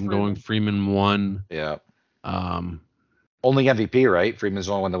agree. I'm going Freeman 1. Yeah. Only MVP, right? Freeman's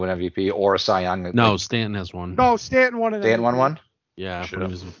the only one that won MVP or a Cy Young. No, Stanton has 1. No, Stanton won it. Stanton won 1? Yeah, when he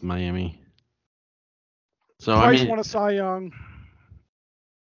was with Miami. So Price won a Cy Young.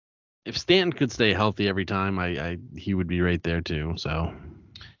 If Stanton could stay healthy every time, he would be right there too. So.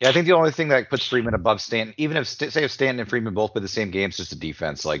 Yeah, I think the only thing that puts Freeman above Stanton, even if Stanton and Freeman both play the same game, is just the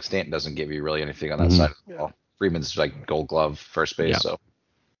defense. Like Stanton doesn't give you really anything on that side of the ball. Freeman's like Gold Glove, first base. Yeah. So,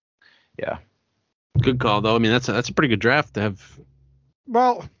 yeah. Good call though. I mean, that's a pretty good draft to have.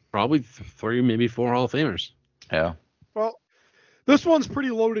 Well, probably 3, maybe 4 Hall of Famers. Yeah. Well, this one's pretty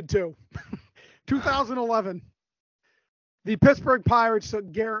loaded too. 2011. The Pittsburgh Pirates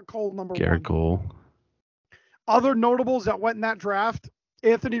took Garrett Cole number 1. Garrett Cole. Other notables that went in that draft: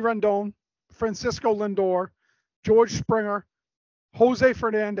 Anthony Rendon, Francisco Lindor, George Springer, Jose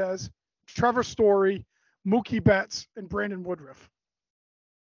Fernandez, Trevor Story, Mookie Betts, and Brandon Woodruff.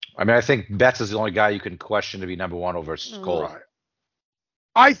 I mean, I think Betts is the only guy you can question to be number 1 over Cole. Right.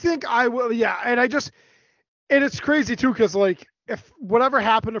 I think I will, yeah. And it's crazy too, because like if whatever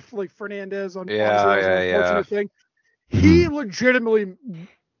happened to like Fernandez on unfortunate thing, he legitimately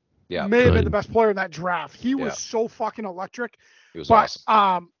may have been the best player in that draft. He was so fucking electric. He was awesome.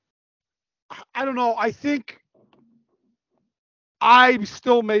 I don't know. I think I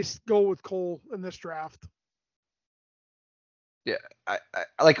still may go with Cole in this draft. Yeah, I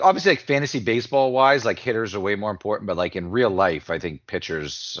like obviously like fantasy baseball wise, like hitters are way more important, but like in real life, I think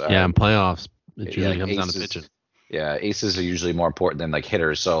pitchers. In playoffs, it usually comes down to pitching. Yeah, aces are usually more important than like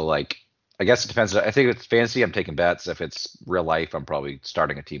hitters. So like, I guess it depends. I think if it's fantasy, I'm taking Betts. If it's real life, I'm probably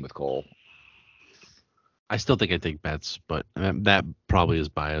starting a team with Cole. I still think I take Betts, but that probably is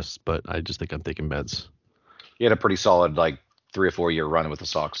biased. But I just think I'm taking Betts. He had a pretty solid like 3 or 4 year run with the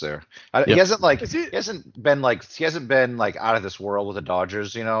Sox there. He hasn't been out of this world with the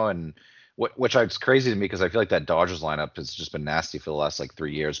Dodgers, you know, and which is crazy to me because I feel like that Dodgers lineup has just been nasty for the last like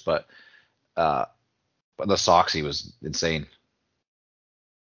 3 years. But the Sox, he was insane.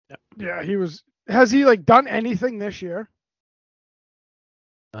 Yeah, he was. Has he like done anything this year?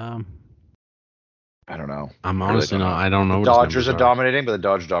 I don't know. I'm honestly not. I don't know. The Dodgers are dominating, but the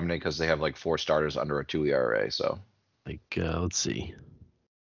Dodgers dominate because they have like 4 starters under a 2 ERA. So. Let's see.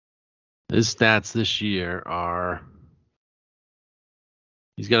 His stats this year are: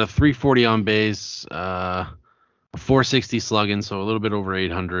 he's got a 340 on base, a 460 slugging, so a little bit over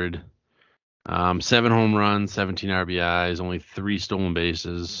 800. 7 home runs, 17 RBIs, only 3 stolen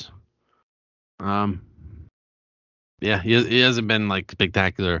bases. He hasn't been like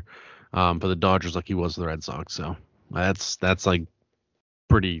spectacular for the Dodgers like he was the Red Sox. So that's like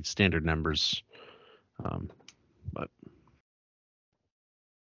pretty standard numbers. But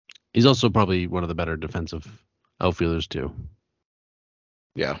he's also probably one of the better defensive outfielders too.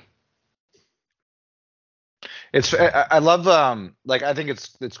 Yeah. I love I think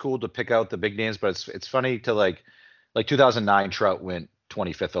it's cool to pick out the big names, but it's funny to like 2009 Trout went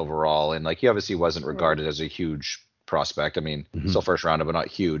 25th overall, and like he obviously wasn't regarded as a huge prospect. I mean, still first rounder, but not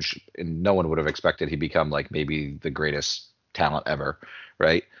huge, and no one would have expected he'd become like maybe the greatest talent ever,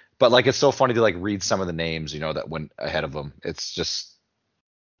 right? But like it's so funny to like read some of the names, you know, that went ahead of him. It's just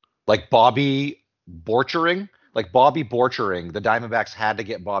Like Bobby Borchering. Like Bobby Borchering, the Diamondbacks had to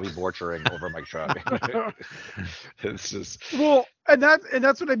get Bobby Borchering over Mike Trout. It's just and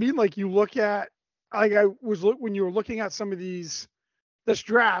that's what I mean. Like you look at, like when you were looking at some of this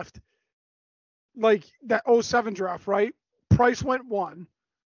draft, like that 07 draft, right? Price went 1,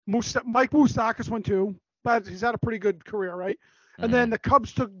 Mike Moustakas went 2, but he's had a pretty good career, right? And then the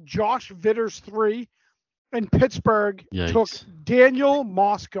Cubs took Josh Vitters 3, and Pittsburgh took Daniel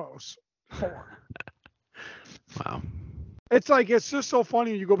Moskos 4. Wow. It's just so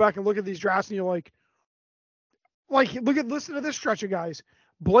funny when you go back and look at these drafts and you're like listen to this stretch of guys.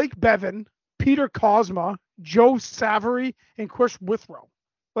 Blake Bevan, Peter Kozma, Joe Savary, and Chris Withrow.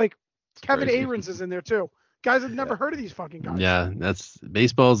 Like Kevin Ahrens is in there too. Guys have never heard of these fucking guys. Yeah, that's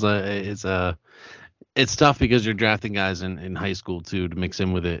baseball's it's tough because you're drafting guys in high school too to mix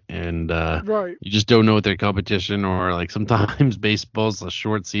in with it, and right. You just don't know what their competition, or like sometimes baseball's a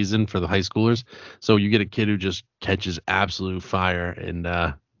short season for the high schoolers, so you get a kid who just catches absolute fire, and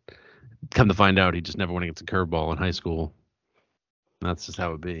come to find out he just never went against a curveball in high school. And that's just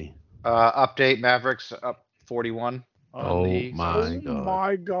how it be. Update: Mavericks up 41.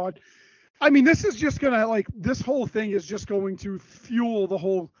 My God. I mean, this is just gonna this whole thing is just going to fuel the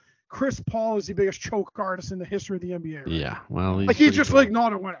whole. Chris Paul is the biggest choke artist in the history of the NBA. Right? Yeah, well, he's just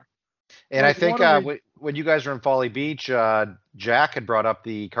not a winner. And I think when you guys were in Folly Beach, Jack had brought up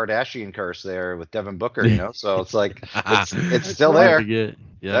the Kardashian curse there with Devin Booker, so it's like it's still there.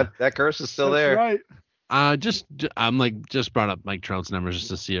 Yeah, that curse is still there. Right. Just brought up Mike Trout's numbers just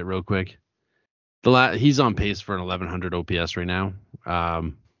to see it real quick. He's on pace for an 1100 OPS right now.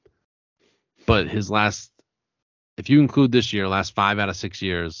 But his if you include this year, last 5 out of 6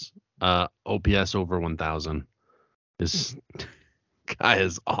 years, OPS over 1,000. This guy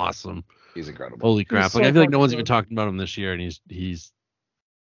is awesome. He's incredible. Holy crap! I feel like no one's even talking about him this year, and he's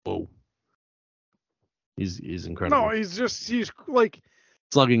incredible. No, he's like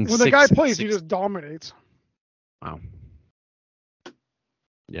slugging. When the guy plays, he just dominates. Wow.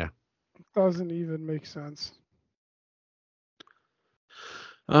 Yeah. Doesn't even make sense.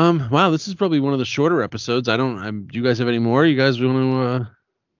 Wow, this is probably one of the shorter episodes. Do you guys have any more? You guys want to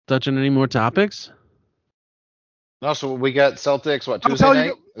touch on any more topics? No, so we got Celtics, Tuesday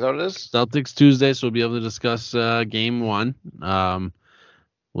night? Is that what it is? Celtics Tuesday, so we'll be able to discuss game 1.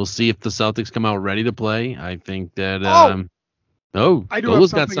 We'll see if the Celtics come out ready to play. I think that I do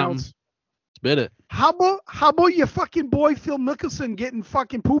Gola's have got something. Else. Spit it. How about your fucking boy Phil Mickelson getting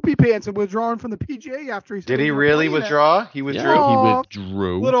fucking poopy pants and withdrawing from the PGA after he's... Did he really withdraw? He withdrew? Yeah, he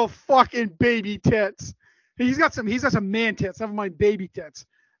withdrew. Little fucking baby tits. He's got some man tits. Never mind baby tits.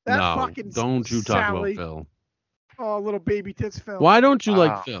 Don't you talk about Phil. Oh, little baby tits Phil. Why don't you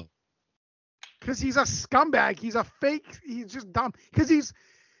like Phil? Because he's a scumbag. He's a fake. He's just dumb. Because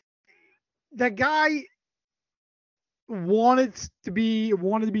that guy wanted to be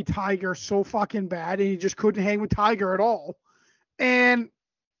Tiger so fucking bad, and he just couldn't hang with Tiger at all. And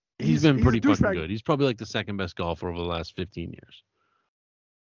he's been pretty fucking good. He's probably like the second best golfer over the last 15 years.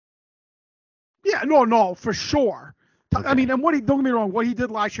 Yeah, no, for sure. Okay. I mean, and don't get me wrong, what he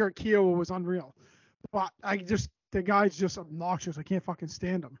did last year at Kiowa was unreal. But the guy's just obnoxious. I can't fucking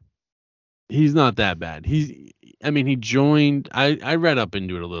stand him. He's not that bad. He joined. I read up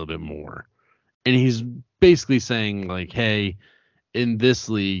into it a little bit more, and he's basically saying like, hey, in this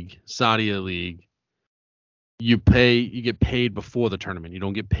league, Saudi League, you get paid before the tournament. You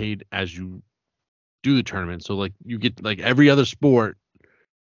don't get paid as you do the tournament. So like you get like every other sport.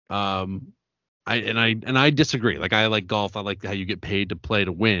 I disagree. Like I like golf. I like how you get paid to play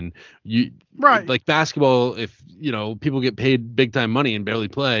to win. Right. Like basketball, if people get paid big time money and barely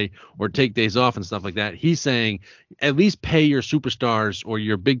play or take days off and stuff like that. He's saying at least pay your superstars or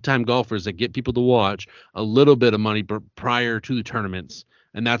your big time golfers that get people to watch a little bit of money prior to the tournaments.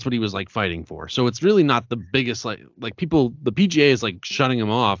 And that's what he was like fighting for. So it's really not the biggest like people. The PGA is like shutting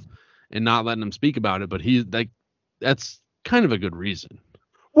him off and not letting him speak about it. But that's kind of a good reason.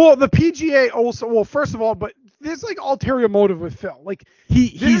 Well, the PGA also. Well, first of all, but there's like ulterior motive with Phil. Like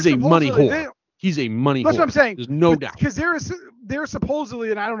he's a money whore. He's a money whore. That's what I'm saying. There's no doubt. Because there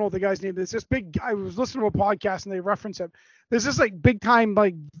supposedly, and I don't know what the guy's name is. This big guy. I was listening to a podcast and they reference him. There's this like big time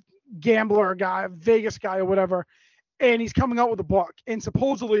like gambler guy, Vegas guy or whatever, and he's coming out with a book. And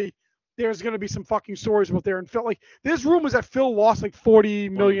supposedly there's going to be some fucking stories about there. And Phil, like there's rumors that Phil lost like $40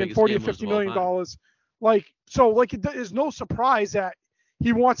 to $50 million. Like so, like it is no surprise that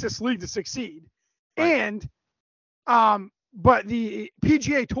he wants this league to succeed. Right. And but the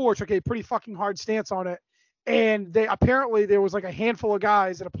PGA Tour took a pretty fucking hard stance on it. And apparently there was like a handful of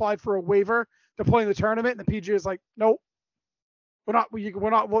guys that applied for a waiver to play in the tournament, and the PGA is like, nope. We're not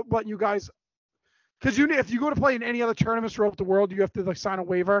letting you guys, because if you go to play in any other tournaments throughout the world, you have to like sign a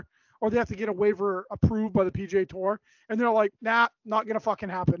waiver, or they have to get a waiver approved by the PGA Tour, and they're like, nah, not gonna fucking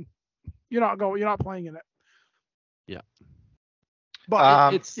happen. You're not playing in it. Yeah. But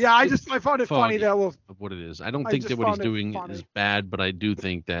I found it funny that of what it is. I don't think that what he's doing is bad, but I do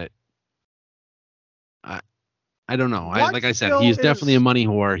think that I don't know. Like I said, he's definitely a money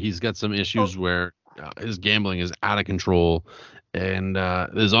whore. He's got some issues where his gambling is out of control, and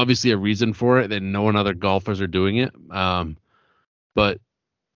there's obviously a reason for it, and no one other golfers are doing it. But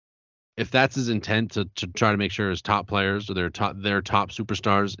if that's his intent to try to make sure his top players or their top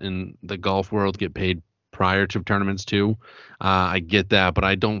superstars in the golf world get paid prior to tournaments too, I get that, but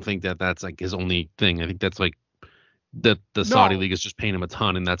I don't think that that's like his only thing. I think that's like the Saudi League is just paying him a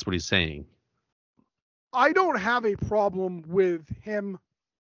ton, and that's what he's saying. I don't have a problem with him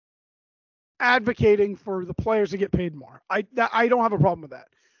advocating for the players to get paid more. I don't have a problem with that.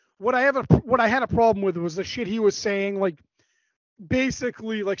 What I had a problem with was the shit he was saying, like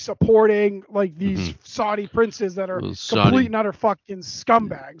basically like supporting like these Saudi princes that are complete and utter fucking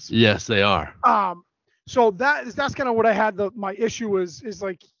scumbags. Yes, they are. So that's kind of what I had. My issue is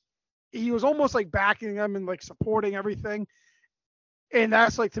like he was almost like backing them and like supporting everything. And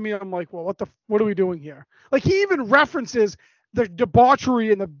that's like, to me, I'm like, well, what are we doing here? Like, he even references the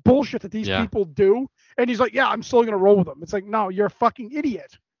debauchery and the bullshit that these people do. And he's like, yeah, I'm still going to roll with them. It's like, no, you're a fucking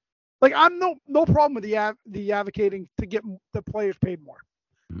idiot. Like, I'm no problem with the advocating to get the players paid more.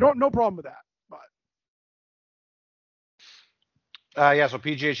 No problem with that. But so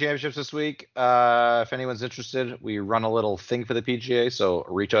PGA Championships this week. If anyone's interested, we run a little thing for the PGA, so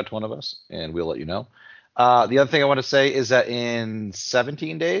reach out to one of us and we'll let you know. The other thing I want to say is that in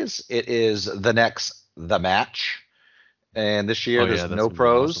 17 days, it is the match. And this year, there's no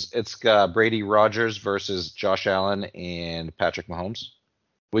pros. Awesome. It's Brady Rogers versus Josh Allen and Patrick Mahomes.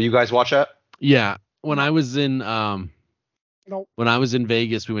 Will you guys watch that? Yeah. When I was in when I was in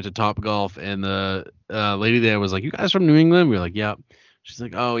Vegas, we went to Top Golf, and the lady there was like, "You guys from New England?" We were like, "Yeah." She's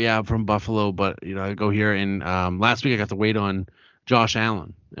like, "Oh yeah, I'm from Buffalo, but I go here." And last week I got to wait on Josh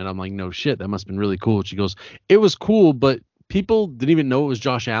Allen, and I'm like, no shit, that must have been really cool. She goes, it was cool, but people didn't even know it was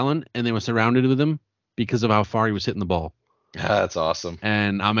Josh Allen, and they were surrounded with him because of how far he was hitting the ball. That's awesome.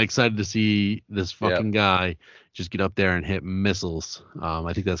 And I'm excited to see this fucking guy just get up there and hit missiles.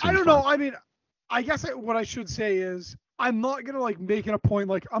 I think that's. I don't know. I mean, I guess what I should say is I'm not gonna like make it a point.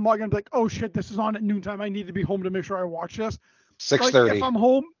 Like, I'm not gonna be like, oh shit, this is on at noontime. I need to be home to make sure I watch this. 6:30. Like, if I'm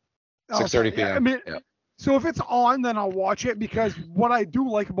home, 6:30 p.m. I mean, so if it's on, then I'll watch it, because what I do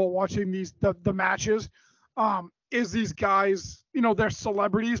like about watching the matches is these guys, they're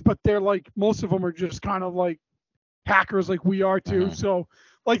celebrities, but they're like, most of them are just kind of like hackers like we are too. So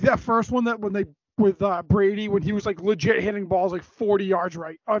like that first one with Brady, when he was like legit hitting balls like 40 yards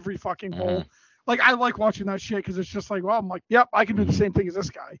right every fucking hole. Like, I like watching that shit because it's just like, well, I'm like, yep, I can do the same thing as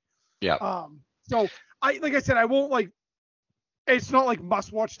this guy. Yeah. So like I said, I won't like. It's not like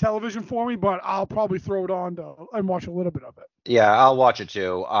must-watch television for me, but I'll probably throw it on and watch a little bit of it. Yeah, I'll watch it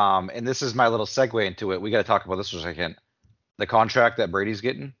too. And this is my little segue into it. We got to talk about this for a second. The contract that Brady's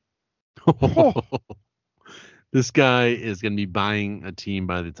getting. This guy is going to be buying a team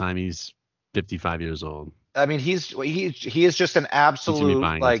by the time he's 55 years old. I mean, he is just an absolute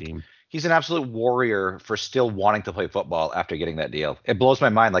he's an absolute warrior for still wanting to play football after getting that deal. It blows my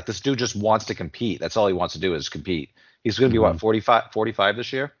mind. Like, this dude just wants to compete. That's all he wants to do is compete. He's going to be 45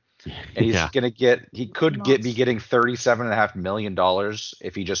 this year, and he's going to be getting $37.5 million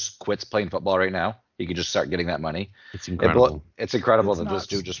if he just quits playing football right now. He could just start getting that money. It's incredible. It's incredible that this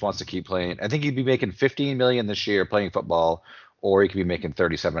dude just wants to keep playing. I think he'd be making $15 million this year playing football, or he could be making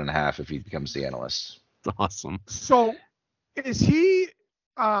 $37.5 if he becomes the analyst. It's awesome. So is he?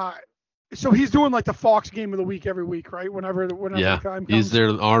 So he's doing like the Fox game of the week every week, right? Whenever the time comes. He's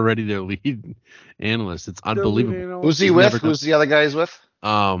already their lead analyst. It's unbelievable. Who's he with? Who's the other guy he's with?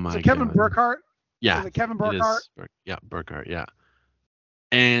 Oh my god. Kevin Burkhardt? Yeah. Is it Kevin Burkhardt? Yeah, Burkhardt, yeah.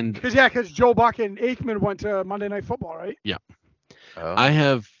 And because Joe Buck and Aikman went to Monday Night Football, right? Yeah. Oh. I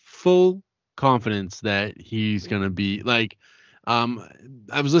have full confidence that he's gonna be like.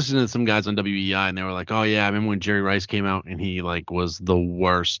 I was listening to some guys on WEI, and they were like, "Oh yeah, I remember when Jerry Rice came out and he like was the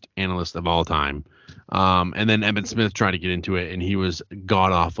worst analyst of all time." And then Emmitt Smith tried to get into it, and he was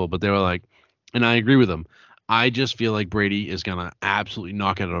god awful. But they were like, and I agree with them. I just feel like Brady is gonna absolutely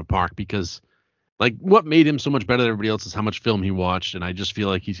knock it out of the park, because like what made him so much better than everybody else is how much film he watched, and I just feel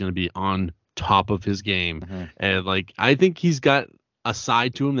like he's gonna be on top of his game. And like I think he's got a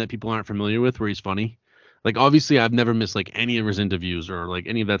side to him that people aren't familiar with, where he's funny. Like, obviously, I've never missed like any of his interviews or like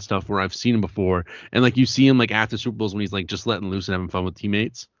any of that stuff where I've seen him before. And like you see him like after Super Bowls when he's like just letting loose and having fun with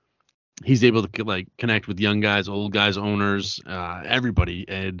teammates. He's able to like connect with young guys, old guys, owners, everybody,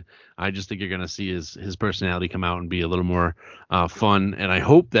 and I just think you're gonna see his personality come out and be a little more fun. And I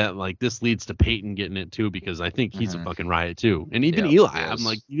hope that like this leads to Peyton getting it too, because I think he's a fucking riot too. And even Eli, I'm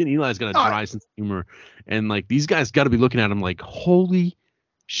like, even Eli's got a dry sense of humor, and like these guys got to be looking at him like, holy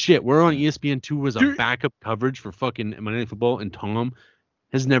shit, we're on ESPN2 as a backup coverage for fucking Monday Night Football, and Tom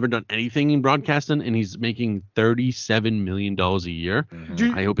has never done anything in broadcasting, and he's making $37 million a year.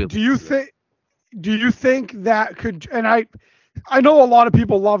 I hope. Do you think that could? And I know a lot of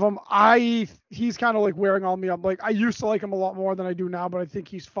people love him. He's kind of like wearing on me. I'm like, I used to like him a lot more than I do now, but I think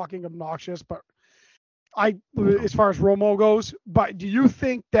he's fucking obnoxious. But as far as Romo goes, but do you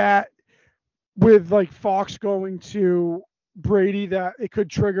think that with like Fox going to Brady, that it could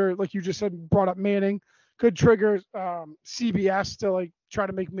trigger, like you just said, brought up Manning, could trigger CBS to like try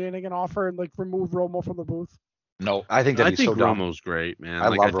to make Manning an offer and like remove Romo from the booth? No, I think that'd be so dumb. Romo's great, man. I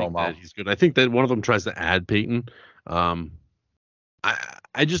love think Romo. That he's good. I think that one of them tries to add Peyton. I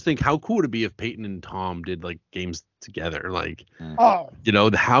just think how cool would it be if Peyton and Tom did like games together? Like,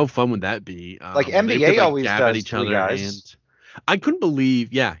 how fun would that be? Like NBA could, always jab does at each other. guys. And I couldn't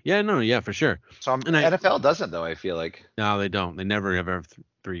believe. For sure. So NFL doesn't though. I feel like. No, they don't. They never ever have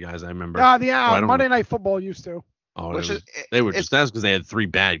three guys. I remember. Monday Night Football used to. Oh, they were just that's because they had three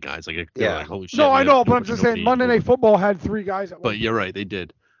bad guys. Like, like, holy shit. No, I know, but I'm just saying Monday Night Football had three guys. But you're right, they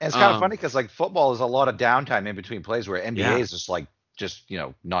did. And it's kind of funny because like football is a lot of downtime in between plays, where NBA is just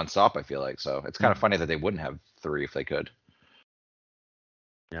nonstop. I feel like so it's kind of funny that they wouldn't have three if they could.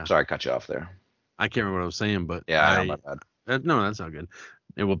 Yeah. Sorry, I cut you off there. I can't remember what I was saying, but I know, my bad. No, that's not good.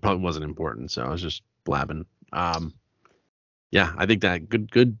 It probably wasn't important, so I was just blabbing. I think that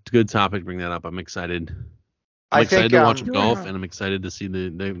good topic. Bring that up. I'm excited. I'm excited to watch golf, and I'm excited to see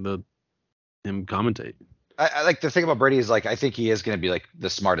him commentate. I like the thing about Brady is like I think he is going to be like the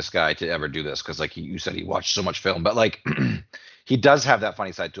smartest guy to ever do this, because like you said he watched so much film, but like he does have that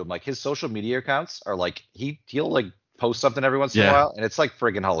funny side to him. Like his social media accounts are like he'll like post something every once in a while, and it's like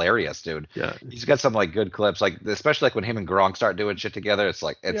friggin' hilarious, dude. Yeah, he's got some like good clips, like especially like when him and Gronk start doing shit together. It's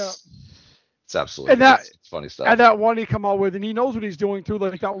like it's absolutely it's funny stuff. And that one he come out with, and he knows what he's doing too.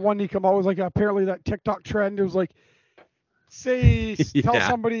 Like that one he come out with, like apparently that TikTok trend. It was like, tell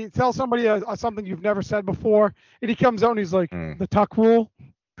somebody something you've never said before, and he comes out and he's like, the tuck rule.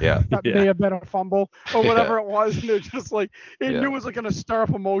 Yeah, that may have been a fumble or whatever it was, and it's just like it knew it was like gonna stir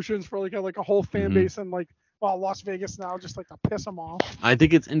up emotions for like a whole fan base and like. Well, Las Vegas now, just like to piss them off. I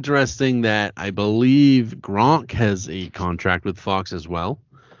think it's interesting that I believe Gronk has a contract with Fox as well.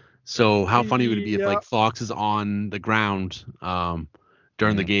 So how funny would it be if like Fox is on the ground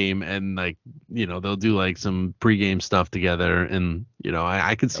during the game, and like they'll do like some pregame stuff together, and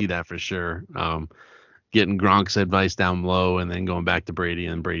I could see that for sure. Getting Gronk's advice down low and then going back to Brady,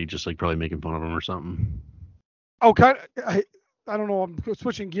 and Brady just like probably making fun of him or something. Okay. I don't know, I'm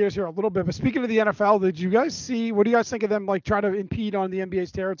switching gears here a little bit, but speaking of the NFL, what do you guys think of them like trying to impede on the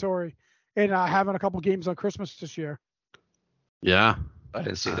NBA's territory and having a couple games on Christmas this year? Yeah. I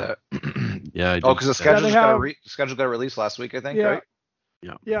didn't see that. Yeah. Because the schedule got released last week, I think, right?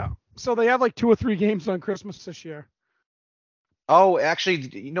 Yeah. Yeah. So they have like 2 or 3 games on Christmas this year. Oh, actually,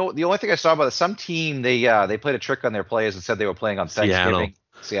 the only thing I saw about it, some team, they played a trick on their players and said they were playing on Thanksgiving.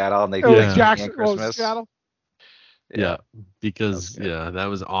 Seattle, and they played Jackson, Christmas. Seattle. Yeah, because that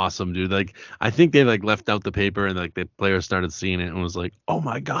was awesome, dude. Like I think they like left out the paper, and like the players started seeing it and was like, oh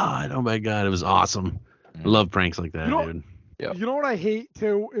my god, it was awesome. I love pranks like that, dude. Yeah. You know what I hate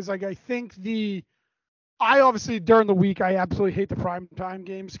too is like I think I obviously during the week I absolutely hate the primetime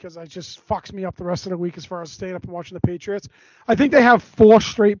games because it just fucks me up the rest of the week as far as staying up and watching the Patriots. I think they have 4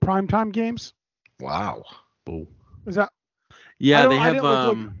 straight primetime games. Wow. Oh. Is that? Yeah, they have it's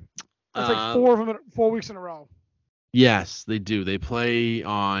like 4 of them 4 weeks in a row. Yes, they do. They play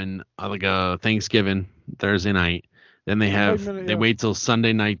on like a Thanksgiving Thursday night. Then they wait till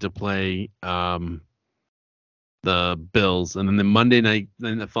Sunday night to play the Bills, and then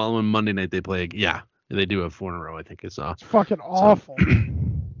the following Monday night they play. Yeah, they do have 4 in a row. I think it's fucking awful. I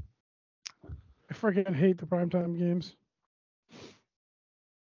freaking hate the primetime games.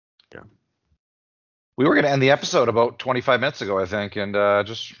 Yeah. We were going to end the episode about 25 minutes ago, I think, and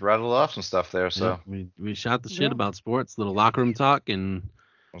just rattled off some stuff there. So we shot the shit about sports, little locker room talk, and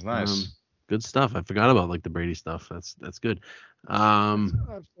it was nice. Good stuff. I forgot about like the Brady stuff. That's good. That's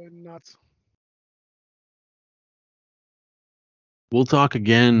absolutely nuts. We'll talk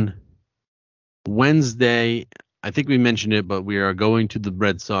again Wednesday. I think we mentioned it, but we are going to the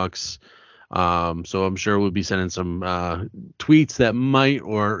Red Sox So I'm sure we'll be sending some tweets that might,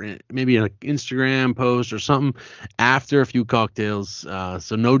 or maybe an Instagram post or something after a few cocktails.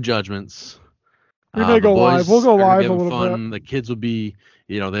 So no judgments. We may go live. We'll go live a little fun. bit. The kids will be,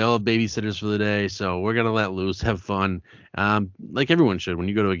 they all have babysitters for the day, so we're gonna let loose, have fun, like everyone should when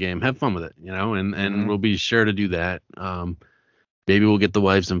you go to a game. Have fun with it, and we'll be sure to do that. Maybe we'll get the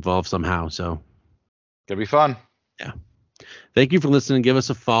wives involved somehow. So it'll be fun. Yeah. Thank you for listening. Give us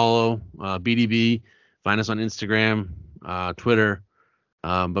a follow, BDB. Find us on Instagram, Twitter.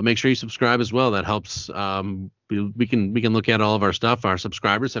 But make sure you subscribe as well. That helps. We can look at all of our stuff. Our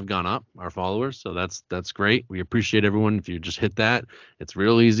subscribers have gone up, our followers, so that's great. We appreciate everyone. If you just hit that, it's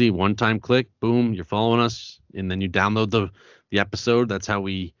real easy. One time click, boom, you're following us, and then you download the episode. That's how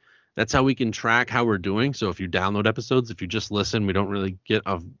we can track how we're doing. So if you download episodes, if you just listen, we don't really get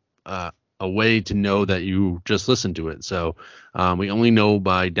a way to know that you just listened to it. So we only know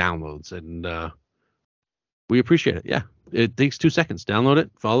by downloads, and we appreciate it. Yeah. It takes 2 seconds. Download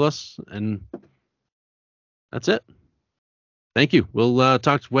it, follow us, and that's it. Thank you. We'll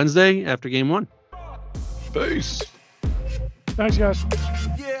talk Wednesday after game 1. Peace. Thanks, guys.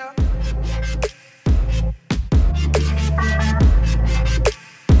 Yeah.